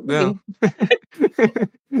Well, are yeah. improving.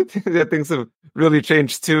 Yeah, things have really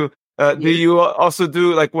changed too. Do Yeah. you also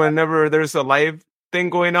do like whenever there's a live thing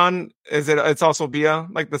going on? Is it? It's also via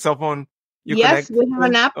like the cell phone you Yes, connect we have an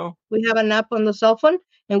with. app. Oh, We have an app on the cell phone,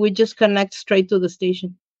 and we just connect straight to the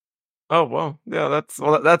station. oh, wow. Yeah,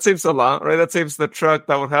 that saves a lot, right? That saves the truck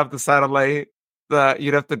that would have the satellite that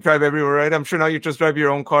you'd have to drive everywhere, right? I'm sure now you just drive your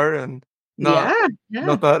own car and not Yeah, yeah.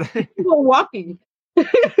 not that. Go walking.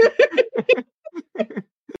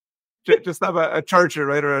 Just have a charger,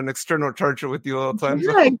 right, or an external charger with you all the time.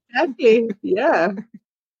 So Yeah, exactly. Yeah.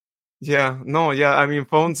 yeah, no, yeah. I mean,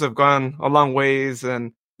 phones have gone a long ways,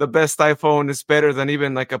 and the best iPhone is better than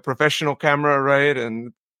even like a professional camera, right?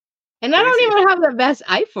 And And I don't crazy. even have the best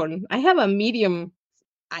iPhone. I have a medium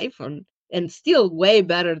iPhone and still way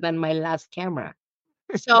better than my last camera.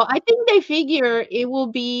 So I think they figure it will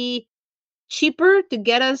be cheaper to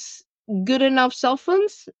get us good enough cell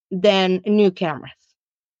phones than new cameras.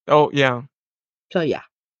 Oh yeah, So yeah.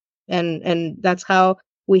 And that's how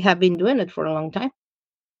we have been doing it for a long time.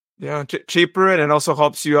 yeah, cheaper, and it also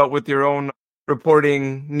helps you out with your own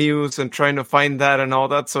reporting news and trying to find that and all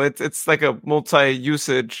that. So it's like a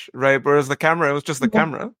multi-usage, right? Whereas the camera, it was just the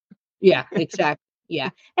camera. Yeah, exactly. Yeah.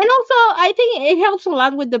 And also, I think it helps a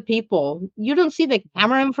lot with the people. You don't see the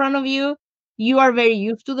camera in front of you. You are very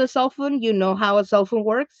used to the cell phone. You know how a cell phone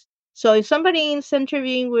works. So if somebody is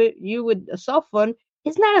interviewing with you with a cell phone,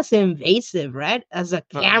 it's not as invasive, right? As a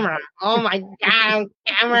Uh, camera. Oh my God,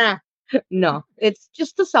 camera. No, it's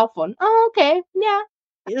just a cell phone. Oh, okay. Yeah.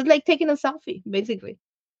 It's like taking a selfie, basically.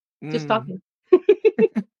 Just mm. talking.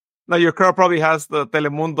 Now your car probably has the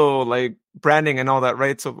Telemundo like branding and all that,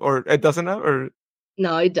 right? So or it doesn't have or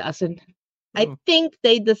No, it doesn't. I oh. think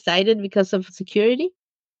they decided because of security.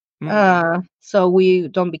 Mm. So we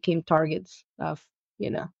don't become targets of, you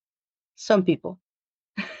know, some people.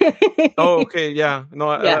 Oh, okay, yeah.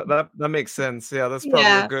 No, Yeah, that makes sense. Yeah, that's probably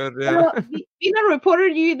a yeah. good, yeah. Well, being a reporter,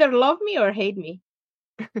 you either love me or hate me.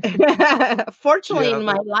 Fortunately, Yeah, in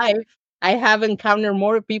my life, I have encountered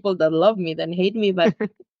more people that love me than hate me, but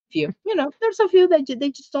few, there's a few that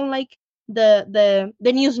they just don't like the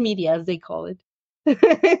news media, as they call it.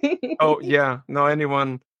 oh, yeah. No,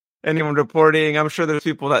 anyone reporting, I'm sure there's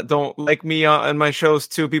people that don't like me on my shows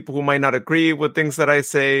too, people who might not agree with things that I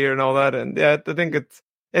say and all that. And yeah, I think it's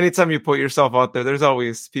anytime you put yourself out there, there's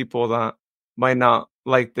always people that might not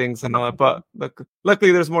like things and all that. But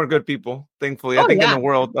luckily, there's more good people, thankfully. I Oh think in yeah, the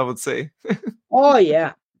world, I would say. oh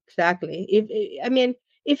yeah, exactly. I mean,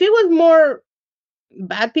 if it was more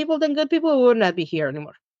bad people than good people, we would not be here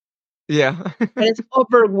anymore. Yeah. And it's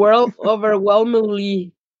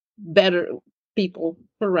overwhelmingly better people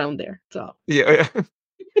around there. So Yeah. Yeah.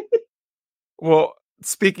 Well,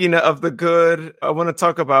 speaking of the good, I want to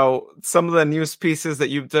talk about some of the news pieces that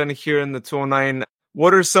you've done here in the 209.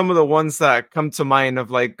 What are some of the ones that come to mind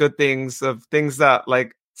of like good things, of things that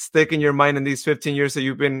like stick in your mind in these 15 years that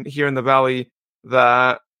you've been here in the valley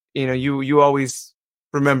that you always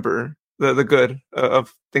remember the good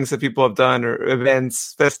of things that people have done or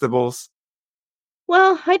events, festivals?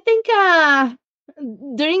 well, I think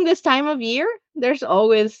during this time of year, there's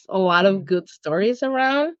always a lot of good stories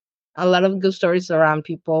around. A lot of good stories around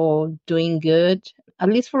people doing good, at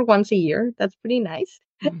least for once a year. That's pretty nice.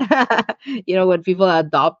 Mm. When people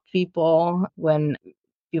adopt people, when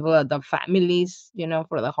people adopt families,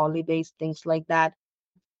 for the holidays, things like that.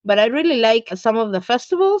 But I really like some of the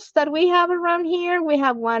festivals that we have around here. We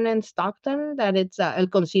have one in Stockton that it's El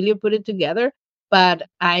Concilio put it together, but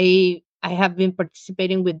I have been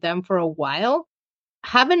participating with them for a while.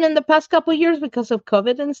 Haven't in the past couple years because of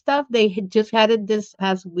COVID and stuff. They had just had it this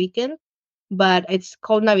past weekend, but it's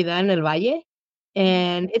called Navidad en el Valle,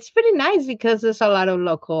 and it's pretty nice because there's a lot of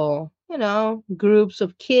local, groups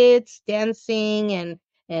of kids dancing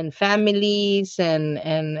and families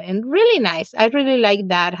and really nice. I really like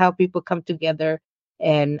that how people come together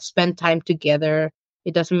and spend time together.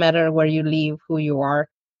 It doesn't matter where you live, who you are.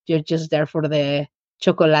 You're just there for the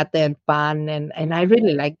chocolate and pan, and I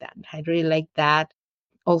really like that. I really like that.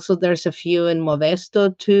 Also, there's a few in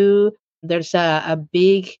Modesto too. There's a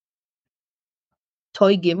big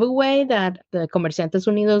toy giveaway that the Comerciantes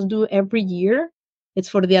Unidos do every year. It's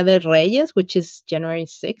for Dia de Reyes, which is January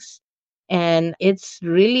 6th. And it's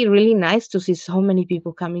really, really nice to see so many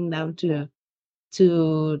people coming down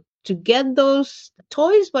to get those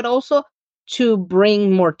toys, but also to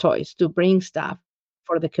bring more toys, to bring stuff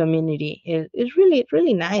for the community. It's really,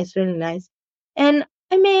 really nice, really nice. And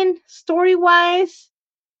I mean, story wise,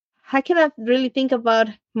 I cannot really think about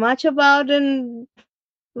much about and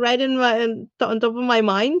right on top of my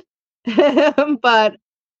mind. But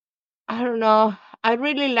I don't know. I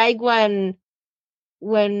really like when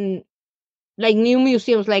like new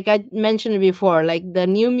museums, like I mentioned before, like the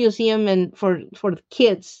new museum and for the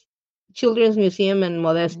kids Children's Museum in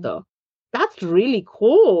Modesto. That's really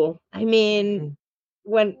cool. I mean, Mhm.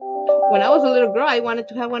 when I was a little girl, I wanted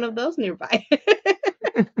to have one of those nearby.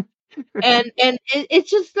 And it's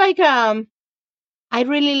just like I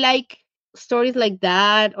really like stories like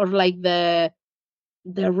that, or like the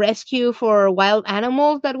rescue for wild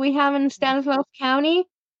animals that we have in Stanislaus County.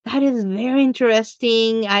 That is very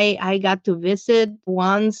interesting. I got to visit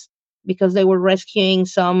once because they were rescuing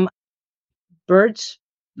some birds,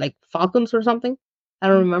 like falcons or something. I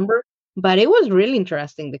don't remember. But it was really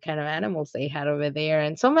interesting the kind of animals they had over there.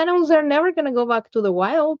 And some animals are never gonna go back to the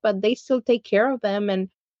wild, but they still take care of them. And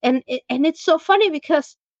it's so funny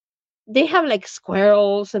because they have like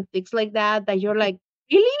squirrels and things like that that you're like,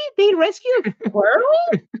 really? They rescue a squirrel?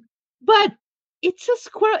 But it's a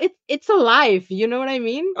squirrel. It's alive. You know what I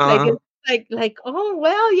mean? Like Uh-huh. it's like oh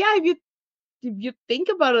well, yeah. If you think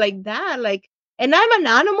about it like that, like, and I'm an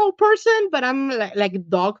animal person, but I'm like a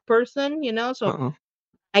dog person. So Uh-huh.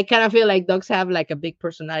 I kind of feel like dogs have like a big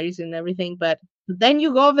personalities and everything. But then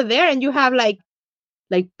you go over there and you have like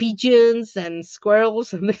pigeons and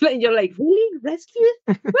squirrels, and you're like, really rescue?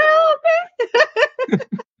 Well, but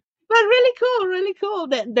really cool, really cool.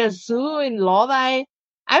 The zoo in Lodi.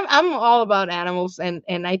 I'm all about animals, and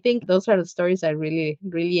I think those are the stories I really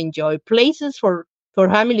really enjoy. Places for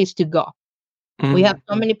families to go. We have Mhm.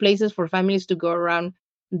 so many places for families to go around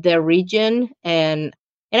the region, and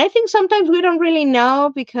I think sometimes we don't really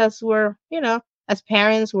know because we're as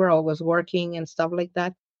parents we're always working and stuff like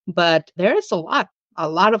that. But there is a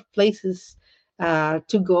lot of places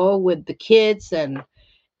to go with the kids, and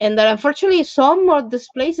that unfortunately some of these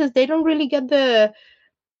places they don't really get the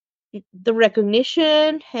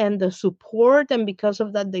recognition and the support, and because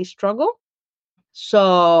of that they struggle.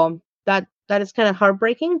 So that is kind of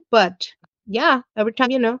heartbreaking. But yeah, every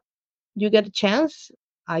time you get a chance,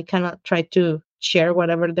 I kind of try to share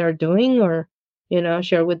whatever they're doing, or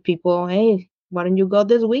share with people, hey, why don't you go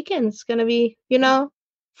this weekend? It's gonna be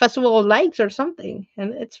festival of lights or something,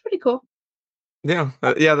 and it's pretty cool. Yeah,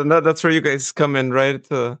 yeah, then that's where you guys come in, right?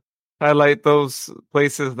 To highlight those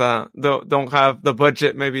places that don't have the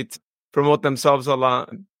budget maybe to promote themselves a lot.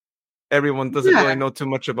 Everyone doesn't Yeah. really know too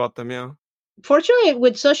much about them, yeah. Fortunately,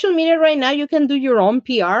 with social media right now, you can do your own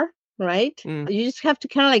PR, right? Mm, You just have to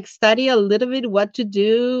kind of like study a little bit what to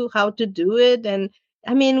do, how to do it, and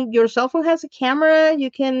I mean, your cell phone has a camera. You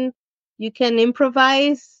can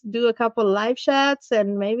improvise, do a couple live shots,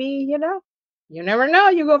 and maybe you never know,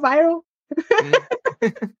 you go viral.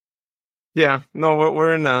 mm. Yeah, no,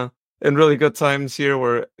 we're in really good times here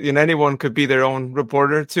where anyone could be their own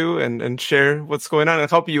reporter too and share what's going on and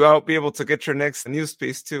help you out, be able to get your next news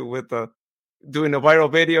piece too with doing a viral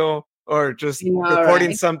video or just You know, recording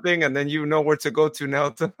right? something and then you know where to go to now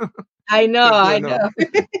to I know, to I doing know.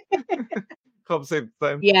 help save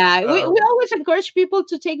time. Yeah, we Um, always encourage people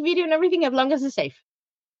to take video and everything as long as it's safe.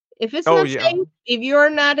 If it's oh not yeah. safe, if you're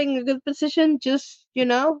not in a good position, just,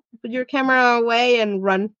 put your camera away and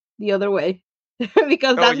run the other way.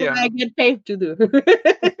 Because Oh that's what yeah. I get paid to do.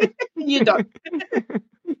 You don't.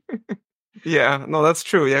 Yeah, no, that's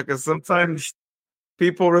true. Yeah, because sometimes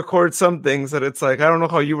people record some things that it's like, I don't know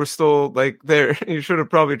how you were still like there. You should have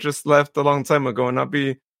probably just left a long time ago and not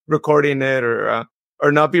be recording it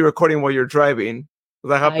or not be recording while you're driving.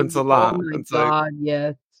 That I happens a Oh lot. my It's like, god,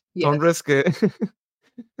 yes. don't Yes. risk it.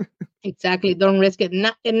 Exactly. Don't risk it.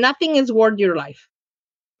 And nothing is worth your life.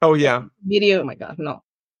 Oh And yeah. video, oh my god, no.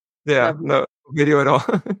 Yeah, Never. no video at all.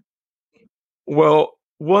 Well,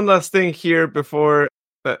 one last thing here before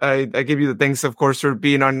I give you the thanks, of course, for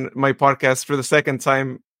being on my podcast for the second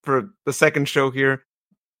time for the second show here.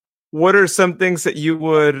 What are some things that you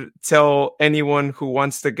would tell anyone who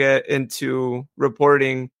wants to get into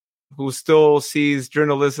reporting, who still sees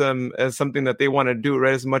journalism as something that they want to do,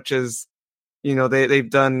 right? As much as they've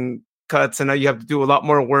done cuts and now you have to do a lot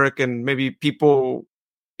more work, and maybe people,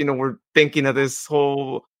 were thinking of this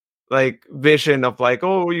whole like vision of like,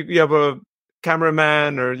 oh, you have a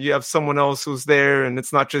cameraman or you have someone else who's there, and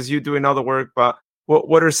it's not just you doing all the work. But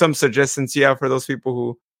what are some suggestions you have for those people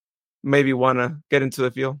who maybe want to get into the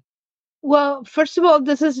field? Well, first of all,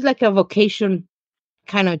 this is like a vocation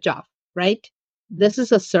kind of job, right? This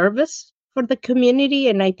is a service for the community,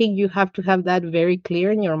 and I think you have to have that very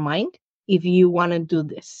clear in your mind if you want to do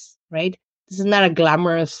this, right? This is not a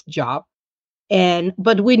glamorous job, and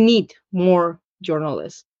but we need more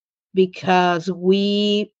journalists because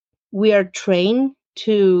we are trained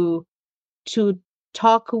to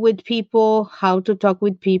talk with people, how to talk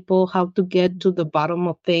with people, how to get to the bottom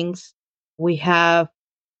of things. We have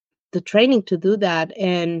the training to do that,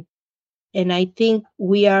 and I think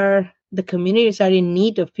the communities are in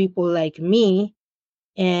need of people like me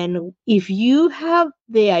And if you have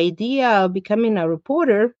the idea of becoming a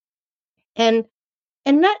reporter, and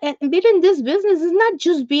not being in this business is not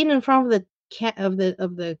just being in front of the of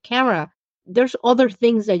the camera. There's other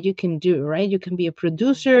things that you can do, right? You can be a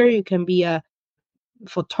producer, you can be a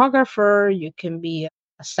photographer, you can be a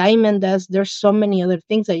assignment desk. There's so many other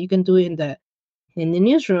things that you can do in the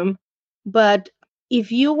newsroom. But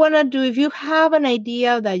if you have an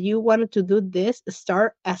idea that you wanted to do this,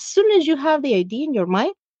 start as soon as you have the idea in your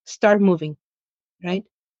mind, start moving, right?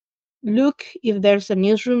 Look if there's a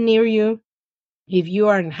newsroom near you. If you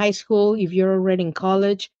are in high school, if you're already in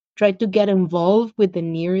college, try to get involved with the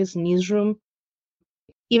nearest newsroom,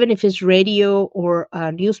 even if it's radio or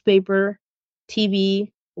a newspaper,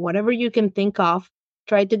 TV, whatever you can think of,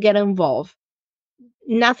 try to get involved.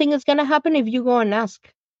 Nothing is going to happen if you go and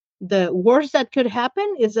ask. The worst that could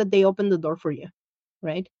happen is that they open the door for you,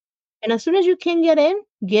 right? And as soon as you can get in,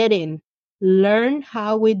 get in. Learn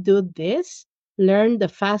how we do this. Learn the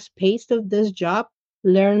fast pace of this job.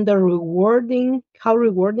 Learn how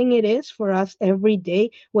rewarding it is for us every day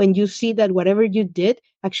when you see that whatever you did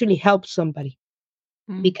actually helps somebody.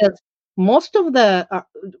 Mm. Because most of the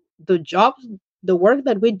jobs, the work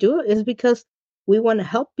that we do is because we want to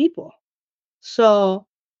help people. So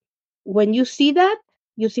when you see that,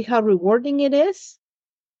 you see how rewarding it is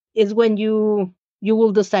when you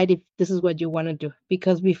will decide if this is what you want to do,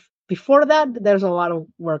 because before that there's a lot of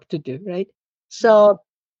work to do, right? So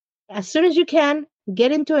as soon as you can,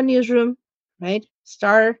 get into a newsroom, right?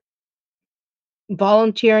 Start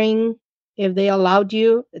volunteering if they allowed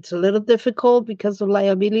you. It's a little difficult because of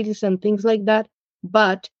liabilities and things like that,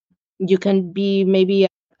 but you can be maybe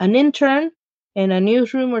an intern in a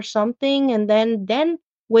newsroom or something, and then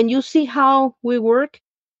when you see how we work,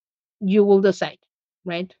 you will decide,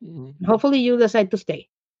 right? Mm. Hopefully you decide to stay,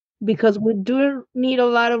 because we do need a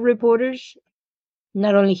lot of reporters,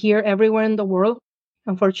 not only here, everywhere in the world.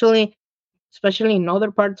 Unfortunately, especially in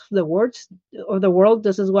other parts of the world,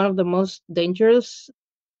 this is one of the most dangerous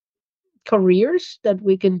careers that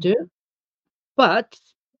we could Mm. do. But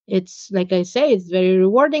it's like I say, it's very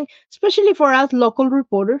rewarding, especially for us local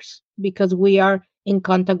reporters, because we are in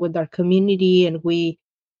contact with our community and we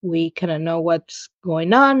kind of know what's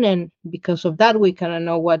going on, and because of that we kind of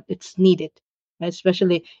know what it's needed, right?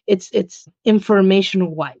 Especially it's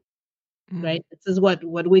information wise, Mm. right? This is what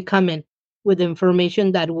we come in with,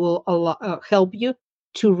 information that will help you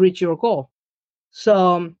to reach your goal.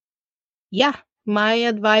 So yeah, my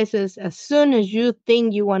advice is, as soon as you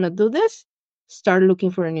think you want to do this, start looking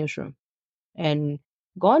for a newsroom and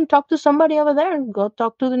go and talk to somebody over there. Go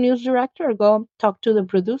talk to the news director. Go talk to the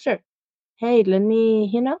producer. Hey, let me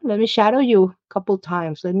shadow you a couple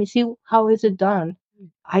times. Let me see how is it done.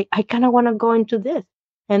 I kind of want to go into this,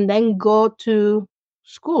 and then go to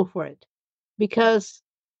school for it, because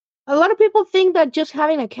a lot of people think that just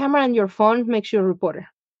having a camera on your phone makes you a reporter,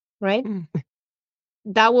 right? Mm.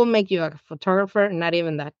 That will make you a photographer, not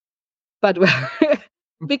even that. But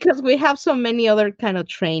because we have so many other kind of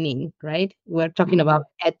training, right? We're talking Mm. about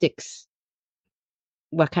ethics,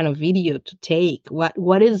 what kind of video to take,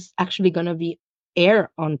 what is actually going to be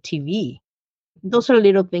air on TV. Those are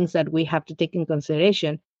little things that we have to take in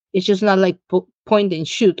consideration. It's just not like point and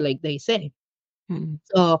shoot, like they say. Mm.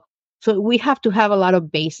 So, we have to have a lot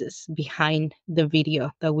of basis behind the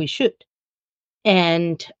video that we shoot,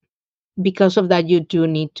 and because of that, you do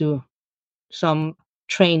need to some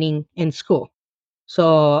training in school.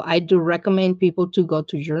 So I do recommend people to go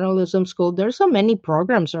to journalism school. There's so many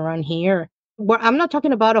programs around here. Where I'm not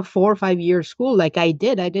talking about a 4 or 5 year school like I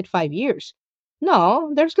did. I did 5 years.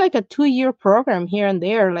 No, there's like a 2 year program here and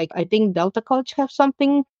there. Like I think Delta College have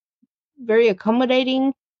something very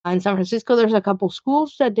accommodating. In San Francisco, there's a couple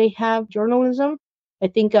schools that they have journalism. I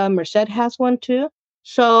think Merced has one too.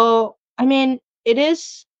 So I mean, it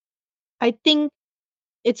is. I think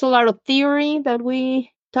it's a lot of theory that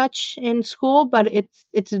we touch in school, but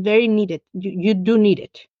it's very needed. You do need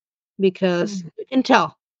it, because Mm. you can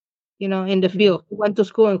tell, in the field who went to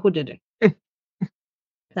school and who didn't.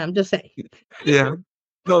 I'm just saying. Yeah.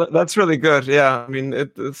 No, that's really good. Yeah, I mean,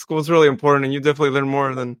 school's really important, and you definitely learn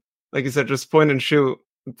more than, like you said, just point and shoot.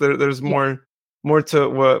 There's Yeah. more to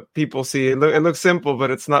what people see. It looks simple, but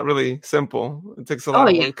it's not really simple. It takes a Oh lot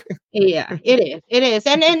of yeah. work. Yeah, it is. It is.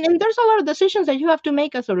 And there's a lot of decisions that you have to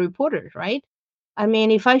make as a reporter, right? I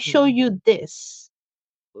mean, if I show Mm. you this,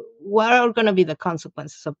 what are going to be the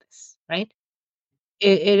consequences of this, right?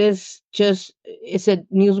 It is just, is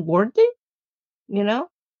it newsworthy? You know,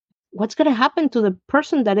 what's going to happen to the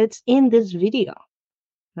person that it's in this video,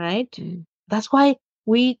 right? Mm. That's why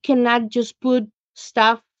we cannot just put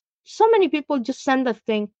stuff. So many people just send a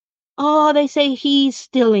thing. Oh, they say he's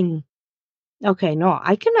stealing. Okay, no,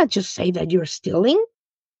 I cannot just say that you're stealing.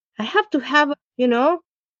 I have to have,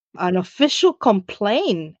 an official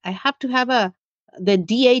complaint. I have to have the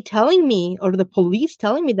DA telling me or the police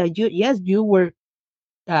telling me that you were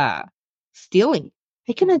uh stealing.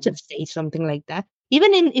 I cannot just say something like that.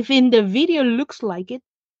 Even if in the video looks like it.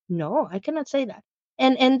 No, I cannot say that.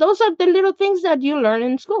 And those are the little things that you learn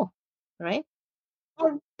in school, right?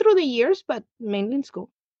 Or through the years, but mainly in school.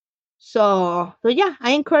 So yeah,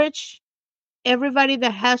 I encourage everybody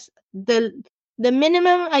that has the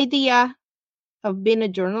minimum idea of being a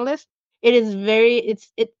journalist. It's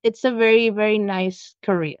a very, very nice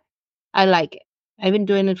career. I like it. I've been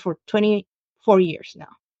doing it for 24 years now.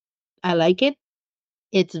 I like it.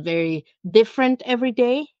 It's very different every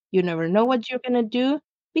day. You never know what you're gonna do.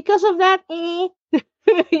 Because of that,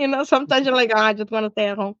 sometimes you're like, I just want to stay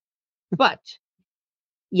at home. But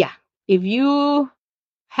yeah, if you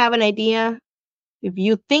have an idea, if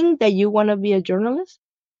you think that you want to be a journalist,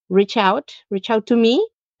 reach out to me,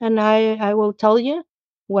 and I will tell you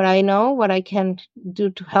what I know, what I can do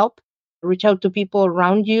to help. Reach out to people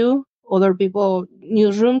around you, other people,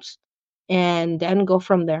 newsrooms, and then go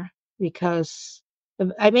from there. Because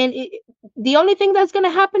I mean, the only thing that's going to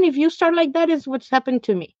happen if you start like that is what's happened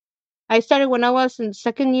to me. I started when I was in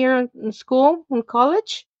second year in school, in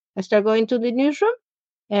college. I started going to the newsroom,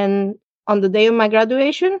 and on the day of my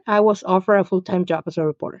graduation, I was offered a full time job as a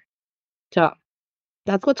reporter. So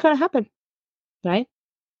that's what's going to happen, right?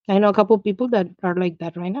 I know a couple of people that are like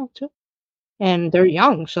that right now too, and they're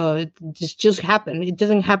young, so it just happened. It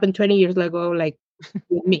doesn't happen 20 years ago, like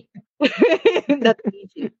with me. That's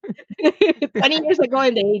easy. 20 years ago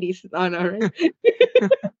in the 80s. Oh, no, right?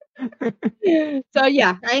 So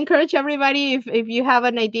yeah, I encourage everybody, if you have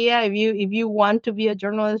an idea, if you want to be a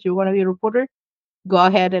journalist, you want to be a reporter, go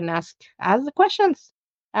ahead and ask the questions,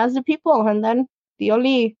 ask the people, and then the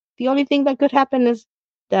only thing that could happen is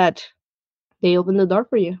that they open the door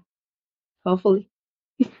for you. Hopefully.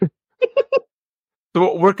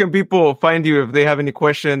 So where can people find you if they have any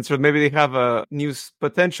questions or maybe they have a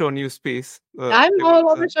potential news piece? I'm They want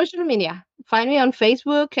all over to. social media. Find me on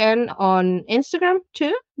Facebook and on Instagram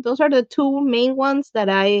too. Those are the two main ones that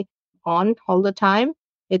I on all the time.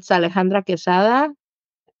 It's Alejandra Quezada.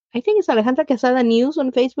 I think it's Alejandra Quezada News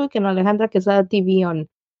on Facebook and Alejandra Quezada TV on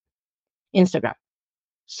Instagram.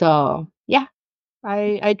 So yeah,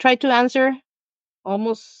 I try to answer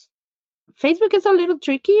almost. Facebook is a little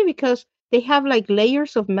tricky because they have like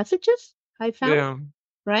layers of messages. I found. Yeah.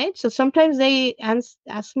 Right? So sometimes they ask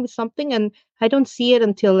me something and I don't see it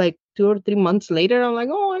until like 2 or 3 months later. I'm like,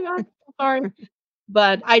 oh my God, sorry.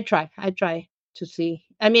 But I try to see.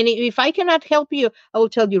 I mean, if I cannot help you, I will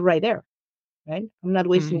tell you right there, right? I'm not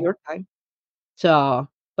wasting Mhm. your time. So,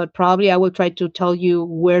 but probably I will try to tell you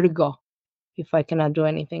where to go if I cannot do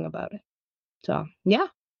anything about it. So, yeah,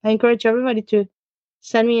 I encourage everybody to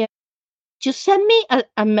send me, just send me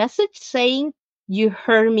a message saying you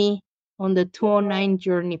heard me on the 209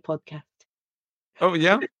 Journey podcast. Oh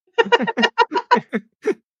yeah.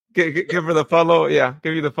 Give her the follow. Yeah,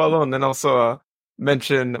 give you the follow, and then also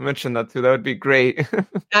mention that too. That would be great.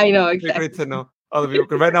 I know, Be great exactly. to know all of you.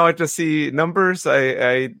 Because right now I just see numbers.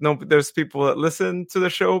 I know there's people that listen to the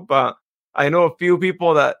show, but I know a few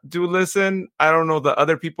people that do listen. I don't know the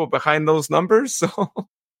other people behind those numbers, so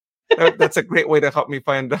that's a great way to help me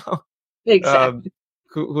find out um, Exactly.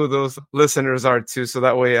 who those listeners are too. So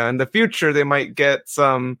that way, in the future, they might get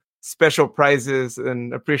some special prizes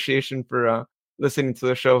and appreciation for listening to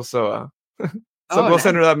the show. So, so Oh, go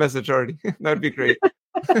send nice. her that message already. That would be great.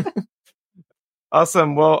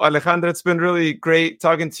 Awesome. Well, Alejandra, it's been really great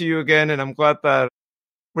talking to you again, and I'm glad that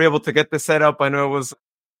we're able to get this set up. I know it was,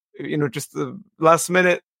 just the last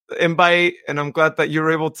minute invite, and I'm glad that you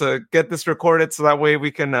were able to get this recorded so that way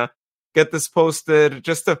we can get this posted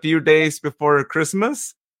just a few days before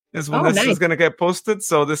Christmas is when Oh, this is nice. going to get posted.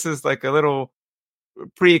 So this is like a little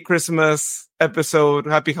pre-Christmas episode,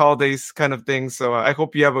 happy holidays kind of thing. So I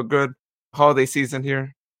hope you have a good holiday season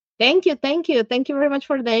here. Thank you. Thank you. Thank you very much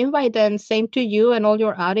for the invite. And same to you and all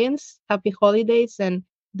your audience. Happy holidays and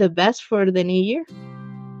the best for the new year.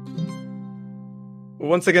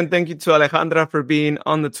 Once again, thank you to Alejandra for being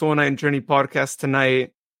on the 209 Journey podcast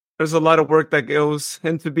tonight. There's a lot of work that goes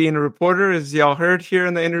into being a reporter, as y'all heard here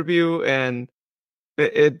in the interview, and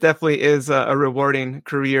it definitely is a rewarding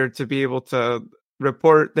career to be able to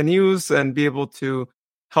report the news and be able to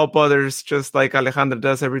help others, just like Alejandra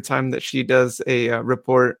does every time that she does a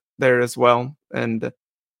report there as well. And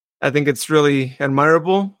I think it's really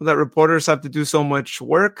admirable that reporters have to do so much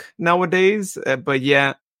work nowadays, but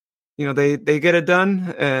yeah, they get it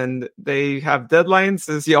done, and they have deadlines,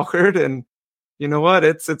 as y'all heard. And you know what?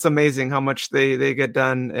 It's amazing how much they get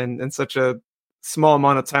done in such a small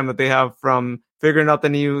amount of time that they have, from figuring out the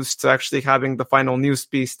news to actually having the final news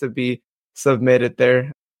piece to be submitted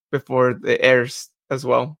there before it airs as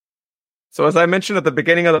well. So as I mentioned at the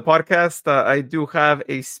beginning of the podcast, I do have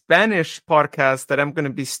a Spanish podcast that I'm going to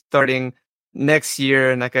be starting next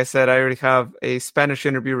year. And like I said, I already have a Spanish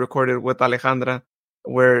interview recorded with Alejandra,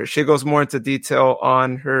 where she goes more into detail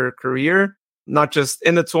on her career, not just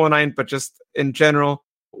in the 209, but just in general,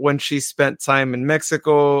 when she spent time in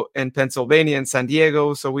Mexico, in Pennsylvania, and San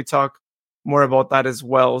Diego. So we talk more about that as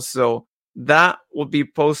well. So that will be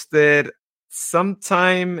posted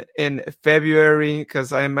sometime in February,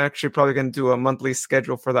 because I'm actually probably going to do a monthly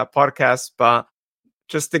schedule for that podcast. But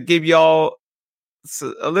just to give y'all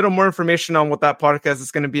a little more information on what that podcast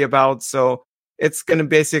is going to be about. So it's going to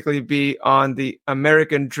basically be on the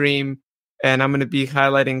American dream. And I'm going to be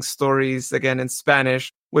highlighting stories, again, in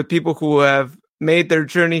Spanish, with people who have made their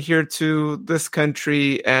journey here to this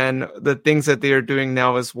country and the things that they are doing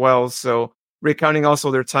now as well. So recounting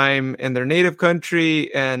also their time in their native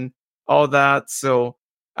country and all that. So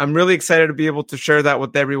I'm really excited to be able to share that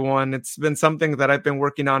with everyone. It's been something that I've been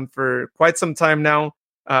working on for quite some time now.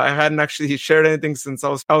 I hadn't actually shared anything since I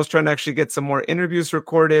was trying to actually get some more interviews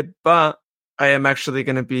recorded, but I am actually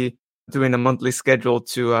going to be doing a monthly schedule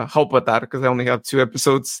to help with that, because I only have 2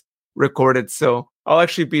 episodes recorded. So I'll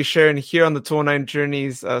actually be sharing here on the 209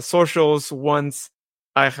 Journeys socials once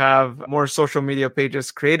I have more social media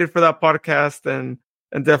pages created for that podcast, and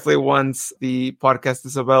definitely once the podcast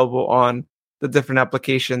is available on the different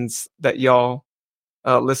applications that y'all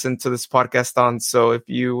listen to this podcast on. So if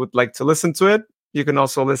you would like to listen to it, you can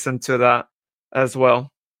also listen to that as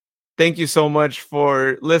well. Thank you so much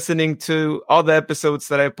for listening to all the episodes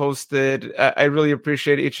that I posted. I really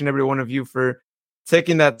appreciate each and every one of you for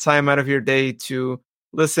taking that time out of your day to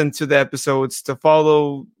listen to the episodes, to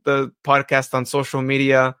follow the podcast on social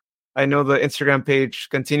media. I know the Instagram page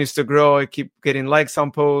continues to grow. I keep getting likes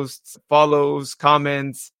on posts, follows,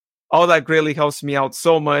 comments. All that greatly helps me out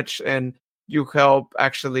so much. And you help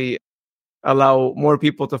actually allow more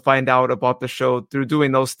people to find out about the show through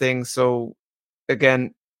doing those things. So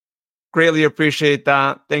again, greatly appreciate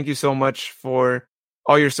that. Thank you so much for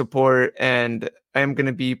all your support. And I am going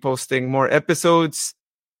to be posting more episodes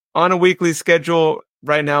on a weekly schedule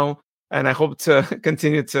right now. And I hope to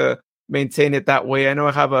continue to maintain it that way. I know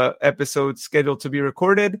I have a episode scheduled to be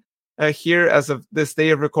recorded here as of this day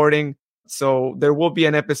of recording. So there will be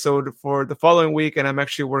an episode for the following week. And I'm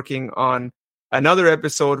actually working on another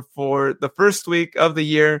episode for the first week of the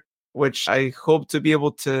year, which I hope to be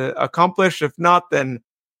able to accomplish. If not, then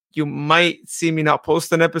you might see me not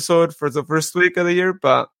post an episode for the first week of the year.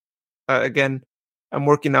 But again, I'm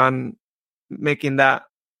working on making that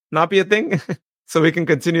not be a thing so we can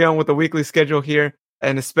continue on with the weekly schedule here.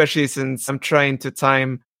 And especially since I'm trying to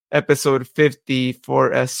time episode 50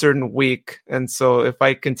 for a certain week. And so if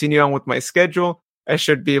I continue on with my schedule, I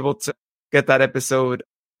should be able to get that episode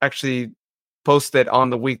actually posted on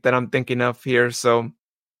the week that I'm thinking of here. So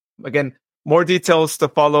again, more details to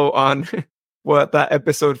follow on what that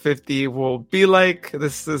episode 50 will be like.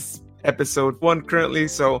 This is episode 1 currently,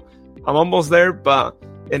 so I'm almost there, but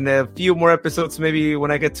in a few more episodes, maybe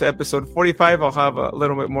when I get to episode 45, I'll have a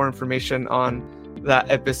little bit more information on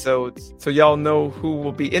that episode, so y'all know who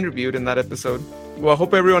will be interviewed in that episode. Well, I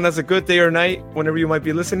hope everyone has a good day or night whenever you might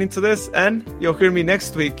be listening to this, and you'll hear me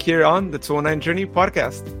next week here on the 209 Journey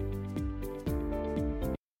podcast.